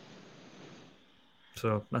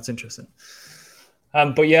 So that's interesting.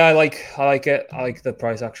 But yeah, I like it. I like the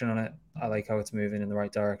price action on it. I like how it's moving in the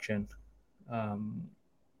right direction.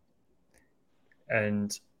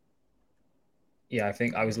 And yeah, I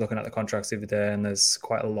think I was looking at the contracts the other day, and there's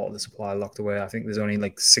quite a lot of the supply locked away. I think there's only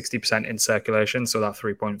like 60% in circulation, so that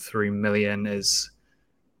 3.3 million is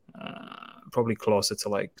probably closer to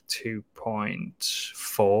like 2.4,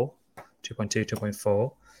 2.2, 2.4.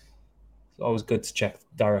 So always good to check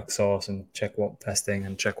direct source and check what vesting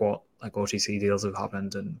and check what like OTC deals have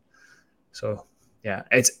happened. And so yeah,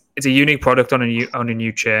 it's a unique product on a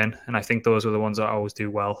new chain, and I think those are the ones that always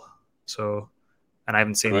do well. So. And I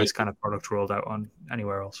haven't seen this kind of product rolled out on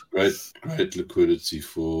anywhere else. Great liquidity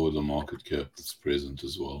for the market cap that's present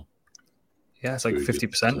as well. Yeah, it's like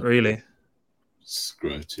 50%, really. It's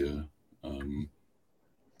great, yeah.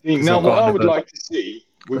 Now, what I would like to see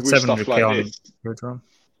with stuff like this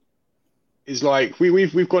is like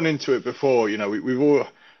we've gone into it before. You know, we've all.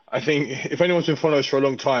 I think if anyone's been following us for a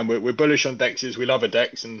long time, we're bullish on DEXs. We love a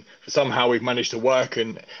DEX, and somehow we've managed to work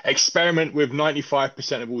and experiment with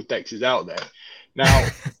 95% of all DEXs out there. Now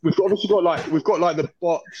we've got the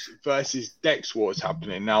bots versus DEX wars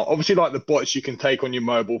happening. Now, obviously, like the bots you can take on your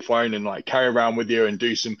mobile phone and like carry around with you and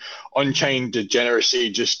do some on-chain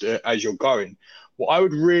degeneracy just as you're going. What I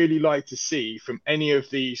would really like to see from any of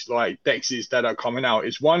these like DEXs that are coming out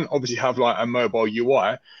is one, obviously have like a mobile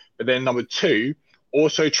UI, but then number two,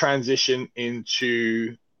 also transition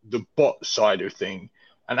into the bot side of thing.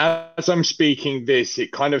 And as I'm speaking this,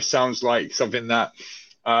 it kind of sounds like something that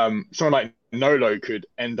someone like Nolo could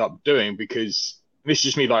end up doing, because this is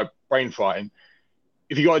just me like brain farting.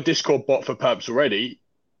 If you got a Discord bot for perps already,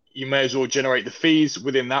 you may as well generate the fees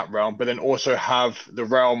within that realm, but then also have the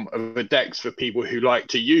realm of a DEX for people who like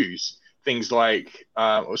to use things like,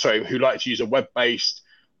 who like to use a web-based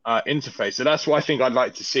interface. So that's what I think I'd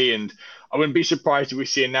like to see, and I wouldn't be surprised if we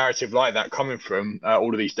see a narrative like that coming from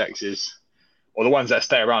all of these DEXs, or the ones that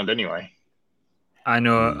stay around anyway. I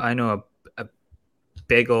know a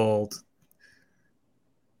big old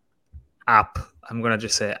app. I'm going to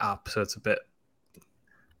just say app, so it's a bit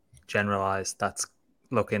generalized. That's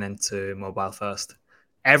looking into mobile first.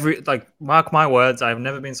 Mark my words, I've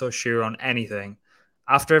never been so sure on anything.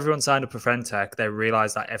 After everyone signed up for Friendtech, they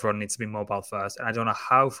realized that everyone needs to be mobile first. And I don't know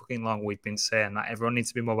how fucking long we've been saying that everyone needs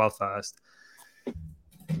to be mobile first.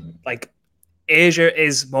 Like, Asia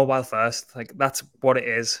is mobile first. Like, that's what it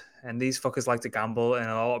is. And these fuckers like to gamble, and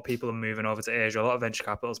a lot of people are moving over to Asia. A lot of venture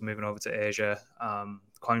capital is moving over to Asia.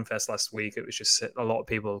 Coinfest last week, it was just a lot of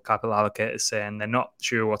people, capital allocators, saying they're not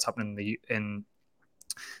sure what's happening in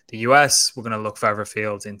the US. We're going to look further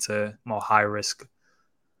afield into more high risk,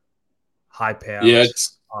 high payout. Yeah,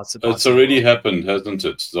 it's already happened, hasn't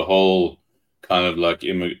it? The whole kind of like,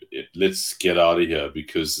 let's get out of here,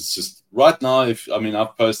 because it's just right now.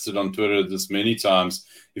 I've posted on Twitter this many times.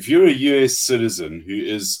 If you're a US citizen who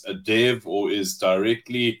is a dev or is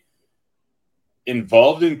directly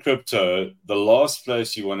involved in crypto, the last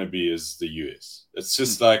place you want to be is the US. It's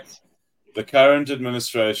just like the current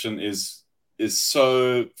administration is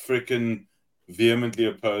so freaking vehemently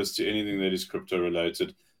opposed to anything that is crypto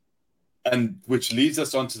related. And which leads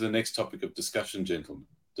us on to the next topic of discussion, gentlemen.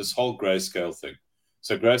 This whole grayscale thing.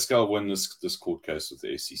 So grayscale won this court case with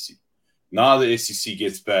the SEC. Now the SEC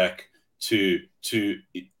gets back to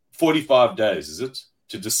 45 days, is it,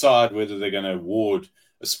 to decide whether they're going to award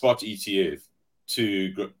a spot ETF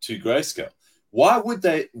to grayscale. Why would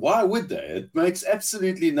they? It makes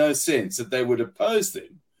absolutely no sense that they would oppose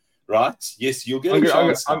them, right? Yes, you'll get a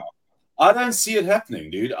chance. I don't see it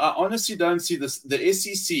happening, dude. I honestly don't see the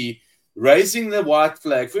SEC raising the white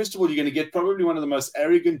flag. First of all, you're going to get probably one of the most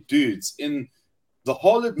arrogant dudes in the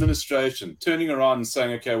whole administration turning around and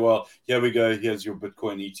saying, okay, well, here we go. Here's your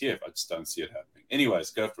Bitcoin ETF. I just don't see it happening.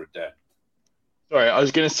 Anyways, go for it, Dan. Sorry, I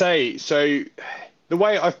was going to say, so the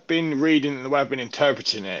way I've been reading, the way I've been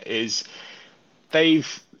interpreting it is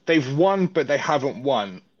they've they've won, but they haven't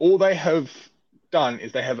won. All they have done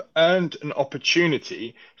is they have earned an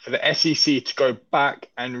opportunity for the SEC to go back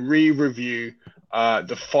and re-review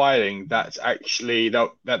the filing that's actually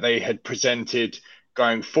that they had presented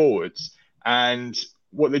going forwards. And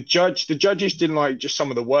what the judges didn't like just some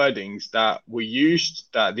of the wordings that were used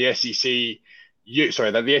that the SEC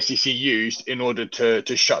used in order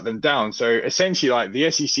to shut them down. So essentially, like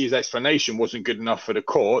the SEC's explanation wasn't good enough for the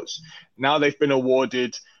courts. Now they've been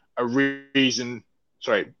awarded a reason.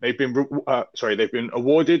 They've been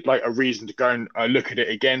awarded like a reason to go and look at it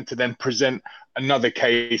again to then present another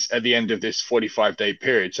case at the end of this 45-day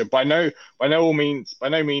period. So by no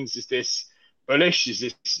means is this bullish.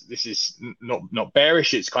 This is not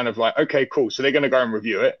bearish. It's kind of like, okay, cool. So they're going to go and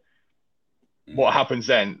review it. What happens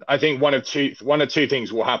then? I think one of two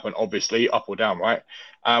things will happen, obviously, up or down, right?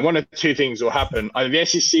 One of two things will happen. Either the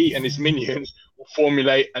SEC and its minions will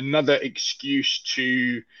formulate another excuse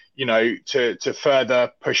to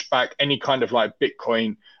further push back any kind of like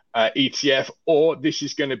Bitcoin ETF, or this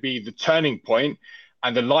is going to be the turning point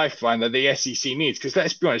and the lifeline that the SEC needs. Because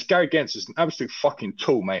let's be honest, Gary Gensler is an absolute fucking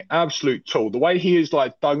tool, mate. Absolute tool. The way he has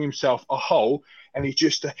like dug himself a hole and he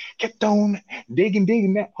just kept on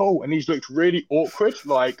digging that hole, and he's looked really awkward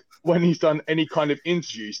like when he's done any kind of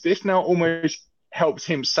interviews. This now almost helps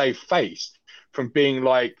him save face from being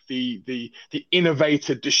like the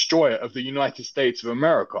innovator destroyer of the United States of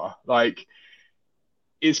America. Like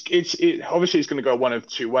it's obviously it's going to go one of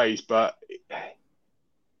two ways, but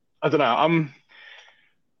I don't know.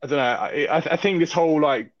 I don't know. I think this whole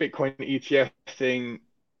like Bitcoin ETF thing,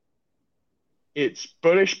 it's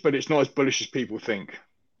bullish, but it's not as bullish as people think.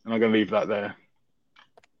 And I'm going to leave that there.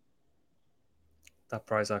 That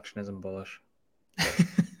price action isn't bullish.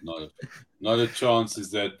 Not a chance is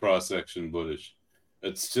that price action bullish.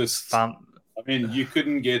 It's just, I mean, you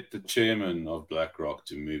couldn't get the chairman of BlackRock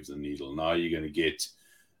to move the needle. Now you're going to get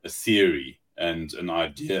a theory and an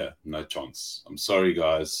idea. No chance. I'm sorry,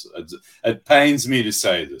 guys. It pains me to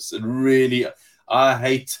say this. It really, I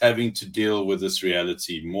hate having to deal with this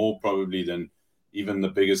reality more probably than even the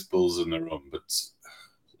biggest bulls in the room. But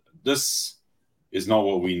this is not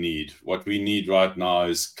what we need. What we need right now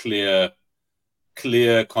is clear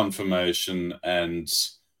confirmation and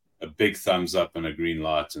a big thumbs up and a green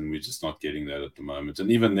light, and we're just not getting that at the moment.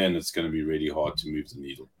 And even then, it's going to be really hard to move the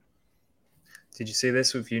needle. Did you see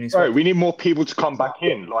this with Uniswap? Right, we need more people to come back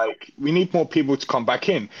in.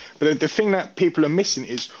 But the thing that people are missing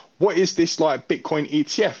is, what is this like Bitcoin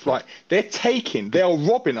ETF? Like they are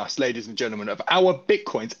robbing us, ladies and gentlemen, of our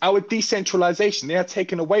Bitcoins, our decentralization. They are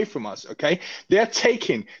taken away from us, okay? They are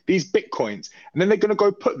taking these Bitcoins and then they're going to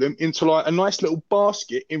go put them into like a nice little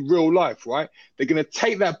basket in real life, right? They're going to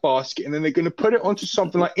take that basket and then they're going to put it onto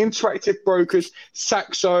something like Interactive Brokers,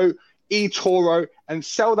 Saxo, eToro, and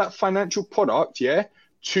sell that financial product, yeah,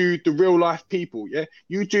 to the real life people. Yeah,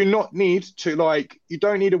 you do not need to you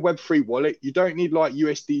don't need a Web3 wallet, you don't need like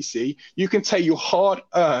USDC. You can take your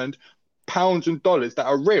hard-earned pounds and dollars that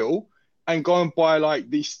are real and go and buy like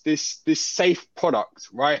this safe product,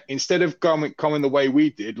 right? Instead of coming the way we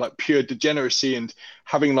did, like pure degeneracy and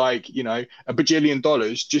having like, you know, $1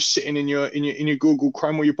 bajillion just sitting in your Google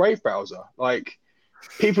Chrome or your Brave browser. Like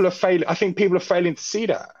people are failing. I think people are failing to see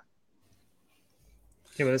that.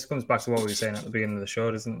 Yeah, but this comes back to what we were saying at the beginning of the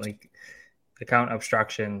show, doesn't it? Like account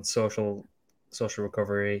abstraction, social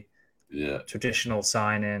recovery, traditional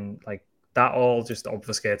sign-in, like that all just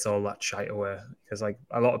obfuscates all that shite away, because like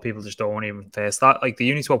a lot of people just don't even face that. Like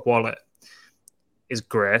the Uniswap wallet is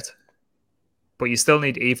great, but you still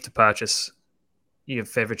need ETH to purchase your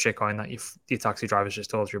favorite shitcoin that your taxi drivers just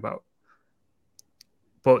told you about.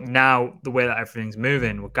 But now the way that everything's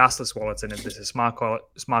moving with gasless wallets and if there's a smart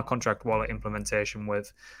contract wallet implementation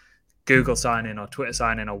with Google sign-in or Twitter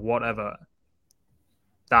sign-in or whatever,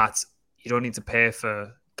 that you don't need to pay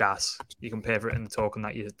for gas. You can pay for it in the token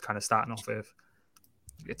that you're kind of starting off with.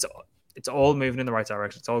 It's all moving in the right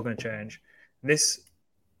direction. It's all going to change. This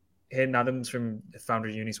Hayden Adams, from the founder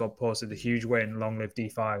of Uniswap, posted the huge win, long live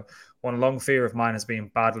DeFi. One long fear of mine has been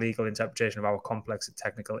bad legal interpretation of our complex and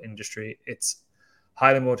technical industry. It's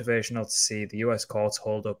highly motivational to see the US courts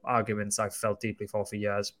hold up arguments I've felt deeply for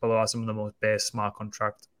years. Below are some of the most base smart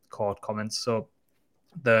contract court comments. So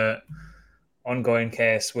the ongoing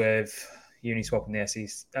case with Uniswap and the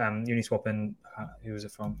SEC, Uniswap and who was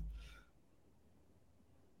it from?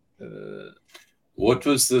 What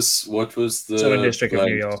was this? What was the Southern District of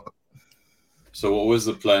New York? So what was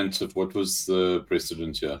the plaintiff? What was the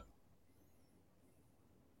precedent here?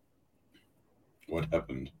 What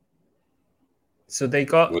happened? So they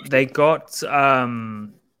got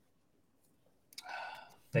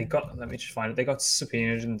they got. Let me just find it. They got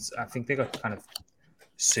subpoenaed, and I think they got kind of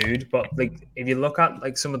sued. But like, if you look at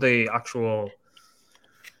like some of the actual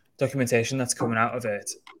documentation that's coming out of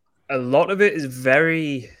it, a lot of it is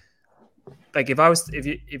very like if I was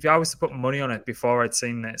to put money on it before I'd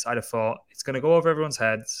seen this, I'd have thought it's going to go over everyone's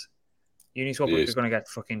heads. Uniswap Yes. are going to get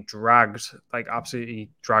fucking dragged, like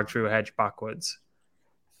absolutely dragged through a hedge backwards,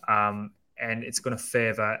 and it's going to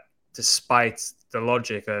favor, despite the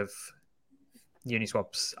logic of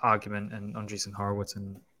Uniswap's argument and Andreessen Horowitz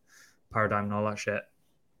and Paradigm and all that shit.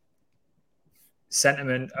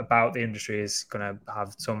 Sentiment about the industry is going to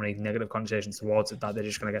have so many negative connotations towards it that they're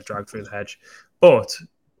just going to get dragged through the hedge. But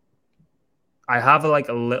I have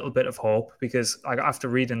a little bit of hope, because like after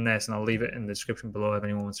reading this, and I'll leave it in the description below if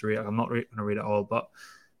anyone wants to read it. I'm not going to read it all, but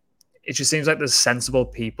it just seems like there's sensible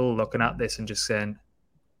people looking at this and just saying,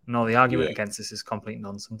 no, the argument against this is complete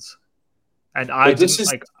nonsense. And I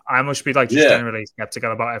must be generally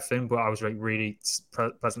skeptical about everything, but I was like really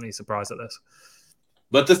pleasantly surprised at this.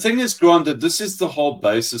 But the thing is, granted, this is the whole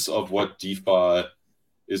basis of what DeFi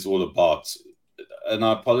is all about. And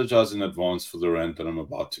I apologize in advance for the rant that I'm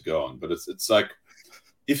about to go on, but it's like,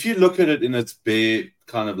 if you look at it in its bare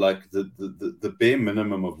kind of like the bare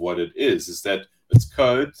minimum of what it is that it's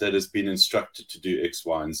code that has been instructed to do X,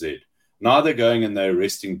 Y, and Z. Now they're going and they're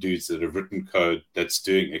arresting dudes that have written code that's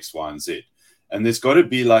doing X, Y, and Z. And there's got to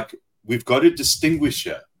be we've got to distinguish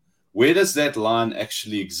here. Where does that line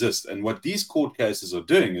actually exist? And what these court cases are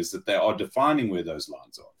doing is that they are defining where those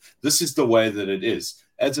lines are. This is the way that it is.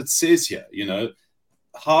 As it says here,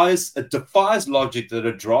 it defies logic that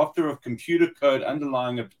a drafter of computer code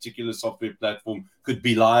underlying a particular software platform could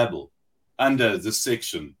be liable under this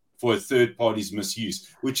section for a third party's misuse,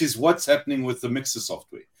 which is what's happening with the Mixer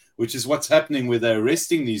software, which is what's happening where they're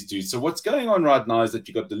arresting these dudes. So what's going on right now is that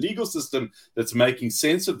you've got the legal system that's making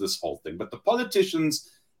sense of this whole thing, but the politicians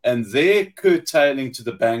and their curtailing to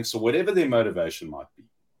the banks, or whatever their motivation might be,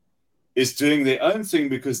 is doing their own thing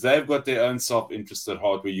because they've got their own self-interest at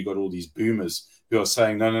heart, where you got all these boomers who are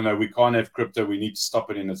saying, no, we can't have crypto. We need to stop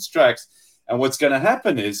it in its tracks. And what's going to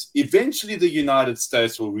happen is eventually the United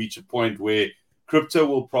States will reach a point where crypto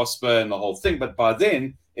will prosper and the whole thing. But by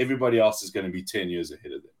then, everybody else is going to be 10 years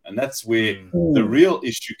ahead of them. And that's where the real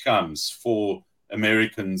issue comes for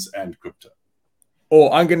Americans and crypto.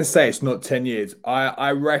 Or I'm going to say it's not 10 years.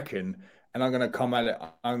 I reckon, and I'm going to come at it,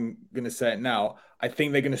 I'm going to say it now, I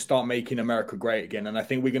think they're going to start making America great again. And I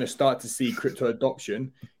think we're going to start to see crypto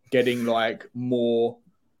adoption getting more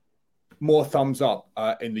thumbs up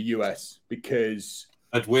in the US, because...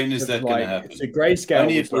 But when is that going to happen? It's a grayscale.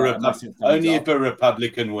 Only if a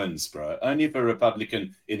Republican wins, bro. Only if a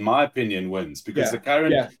Republican, in my opinion, wins. Because the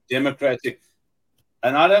current Democratic...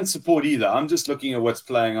 And I don't support either. I'm just looking at what's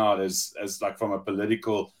playing out as like from a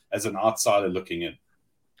political, as an outsider looking in.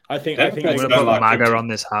 I think I'm going to put MAGA on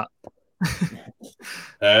this hat.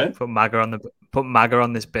 Put MAGA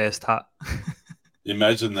on this based hat.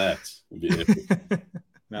 Imagine that. It'd be epic.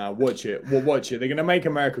 Nah, watch it. We'll watch it. They're going to make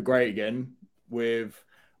America great again with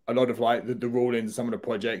a lot of the rulings, some of the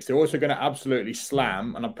projects. They're also going to absolutely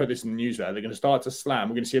slam, and I put this in the newsletter, they're going to start to slam.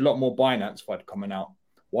 We're going to see a lot more Binance FUD coming out.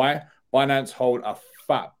 Why? Binance hold a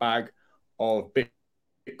fat bag of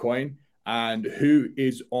Bitcoin, and who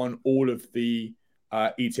is on all of the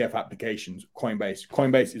ETF applications? Coinbase.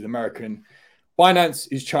 Coinbase is American. Binance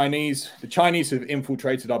is Chinese. The Chinese have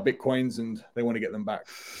infiltrated our Bitcoins and they want to get them back.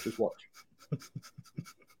 Just watch.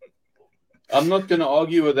 I'm not going to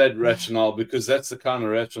argue with that rationale, because that's the kind of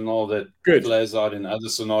rationale that plays out in other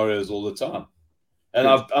scenarios all the time. And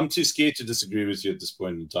I'm too scared to disagree with you at this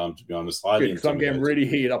point in time, to be honest. Because I'm getting really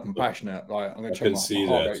heated up and passionate. Like, I'm going to check my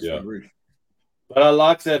heart rate through the roof. But I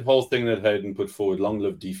like that whole thing that Hayden put forward, long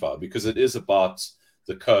live DeFi, because it is about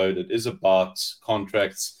the code. It is about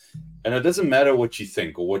contracts. And it doesn't matter what you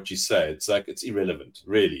think or what you say. It's like, it's irrelevant,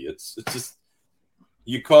 really. It's just,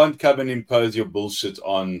 you can't come and impose your bullshit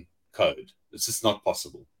on code. It's just not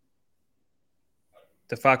possible.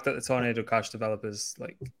 The fact that the Tornado Cash developers,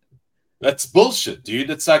 like... That's bullshit,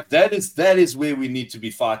 dude. It's like, that is where we need to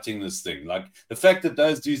be fighting this thing. Like, the fact that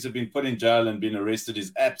those dudes have been put in jail and been arrested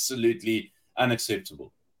is absolutely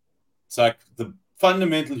unacceptable. It's like the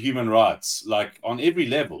fundamental human rights, like on every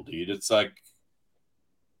level, dude. It's like,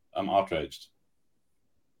 I'm outraged.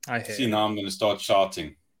 I hear. See, now I'm going to start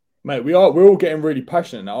shouting. Mate, we're all getting really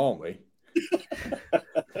passionate now, aren't we?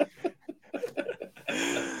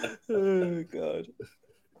 Oh, God.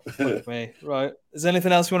 Me. Right. Is there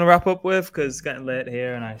anything else you want to wrap up with? Because it's getting late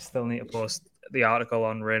here and I still need to post the article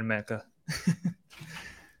on Rainmaker,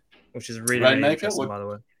 which is really, really interesting, by the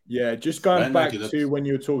way. Yeah, just going back to when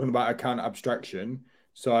you were talking about account abstraction.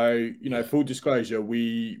 So, you know, full disclosure,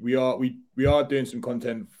 we are doing some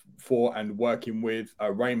content for and working with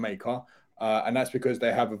Rainmaker, and that's because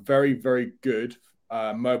they have a very, very good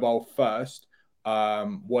mobile first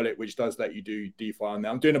wallet, which does let you do DeFi on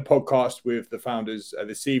there. I'm doing a podcast with the founders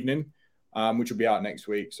this evening, which will be out next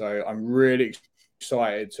week. So I'm really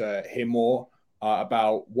excited to hear more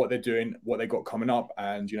about what they're doing, what they got coming up,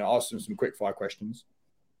 and, you know, ask them some quick fire questions.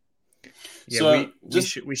 Yeah, so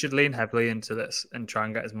we should lean heavily into this and try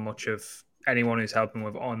and get as much of anyone who's helping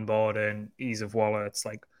with onboarding, ease of wallets,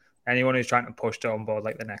 like anyone who's trying to push to onboard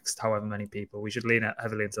like the next however many people. We should lean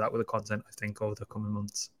heavily into that with the content, I think, over the coming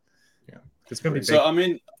months. Yeah, it's gonna be big. So I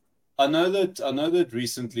mean, I know that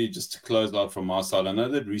recently, just to close out from my side, I know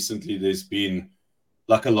that recently there's been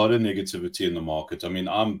like a lot of negativity in the market. I mean,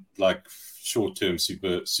 I'm like short term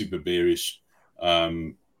super bearish.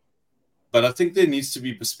 But I think there needs to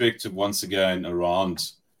be perspective once again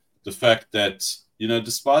around the fact that, you know,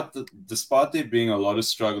 despite there being a lot of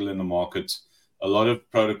struggle in the market, a lot of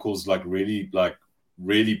protocols really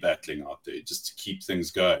battling out there just to keep things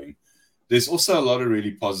going, there's also a lot of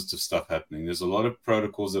really positive stuff happening. There's a lot of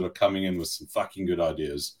protocols that are coming in with some fucking good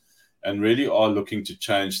ideas and really are looking to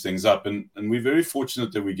change things up. And we're very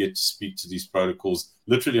fortunate that we get to speak to these protocols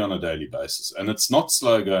literally on a daily basis. And it's not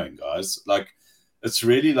slow going, guys. Like, it's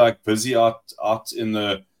really like busy out in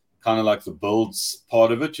the kind of like the builds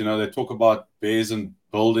part of it. You know, they talk about bears and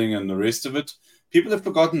building and the rest of it. People have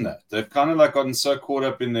forgotten that. They've kind of like gotten so caught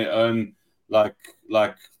up in their own like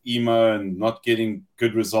emo and not getting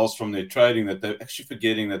good results from their trading that they're actually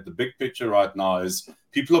forgetting that the big picture right now is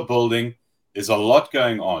people are building, there's a lot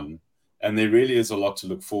going on, and there really is a lot to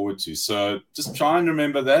look forward to. So just try and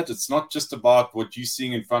remember that. It's not just about what you're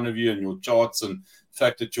seeing in front of you and your charts and the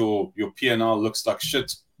fact that your P&L looks like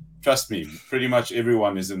shit. Trust me, pretty much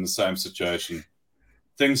everyone is in the same situation.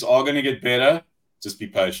 Things are going to get better. Just be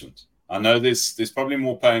patient. I know there's probably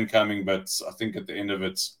more pain coming, but I think at the end of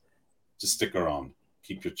it, just stick around.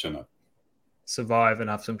 Keep your chin up. Survive and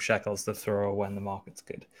have some shekels to throw when the market's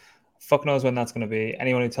good. Fuck knows when that's going to be.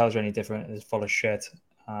 Anyone who tells you any different is full of shit.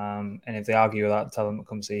 And if they argue with that, tell them to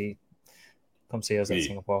come see us in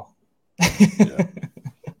Singapore. Yeah.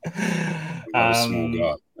 I'm not a small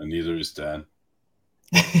guy, and neither is Dan.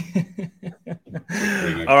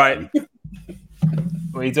 All right.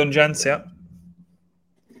 Are you done, gents? Yeah.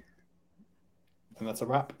 And that's a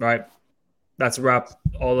wrap. Right. That's a wrap.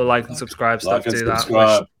 All the like and subscribe stuff. And do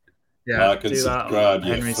subscribe. That. Yeah. Like and subscribe,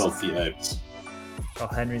 you Henry's filthy apes. Oh,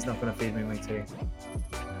 Henry's not going to feed me my tea.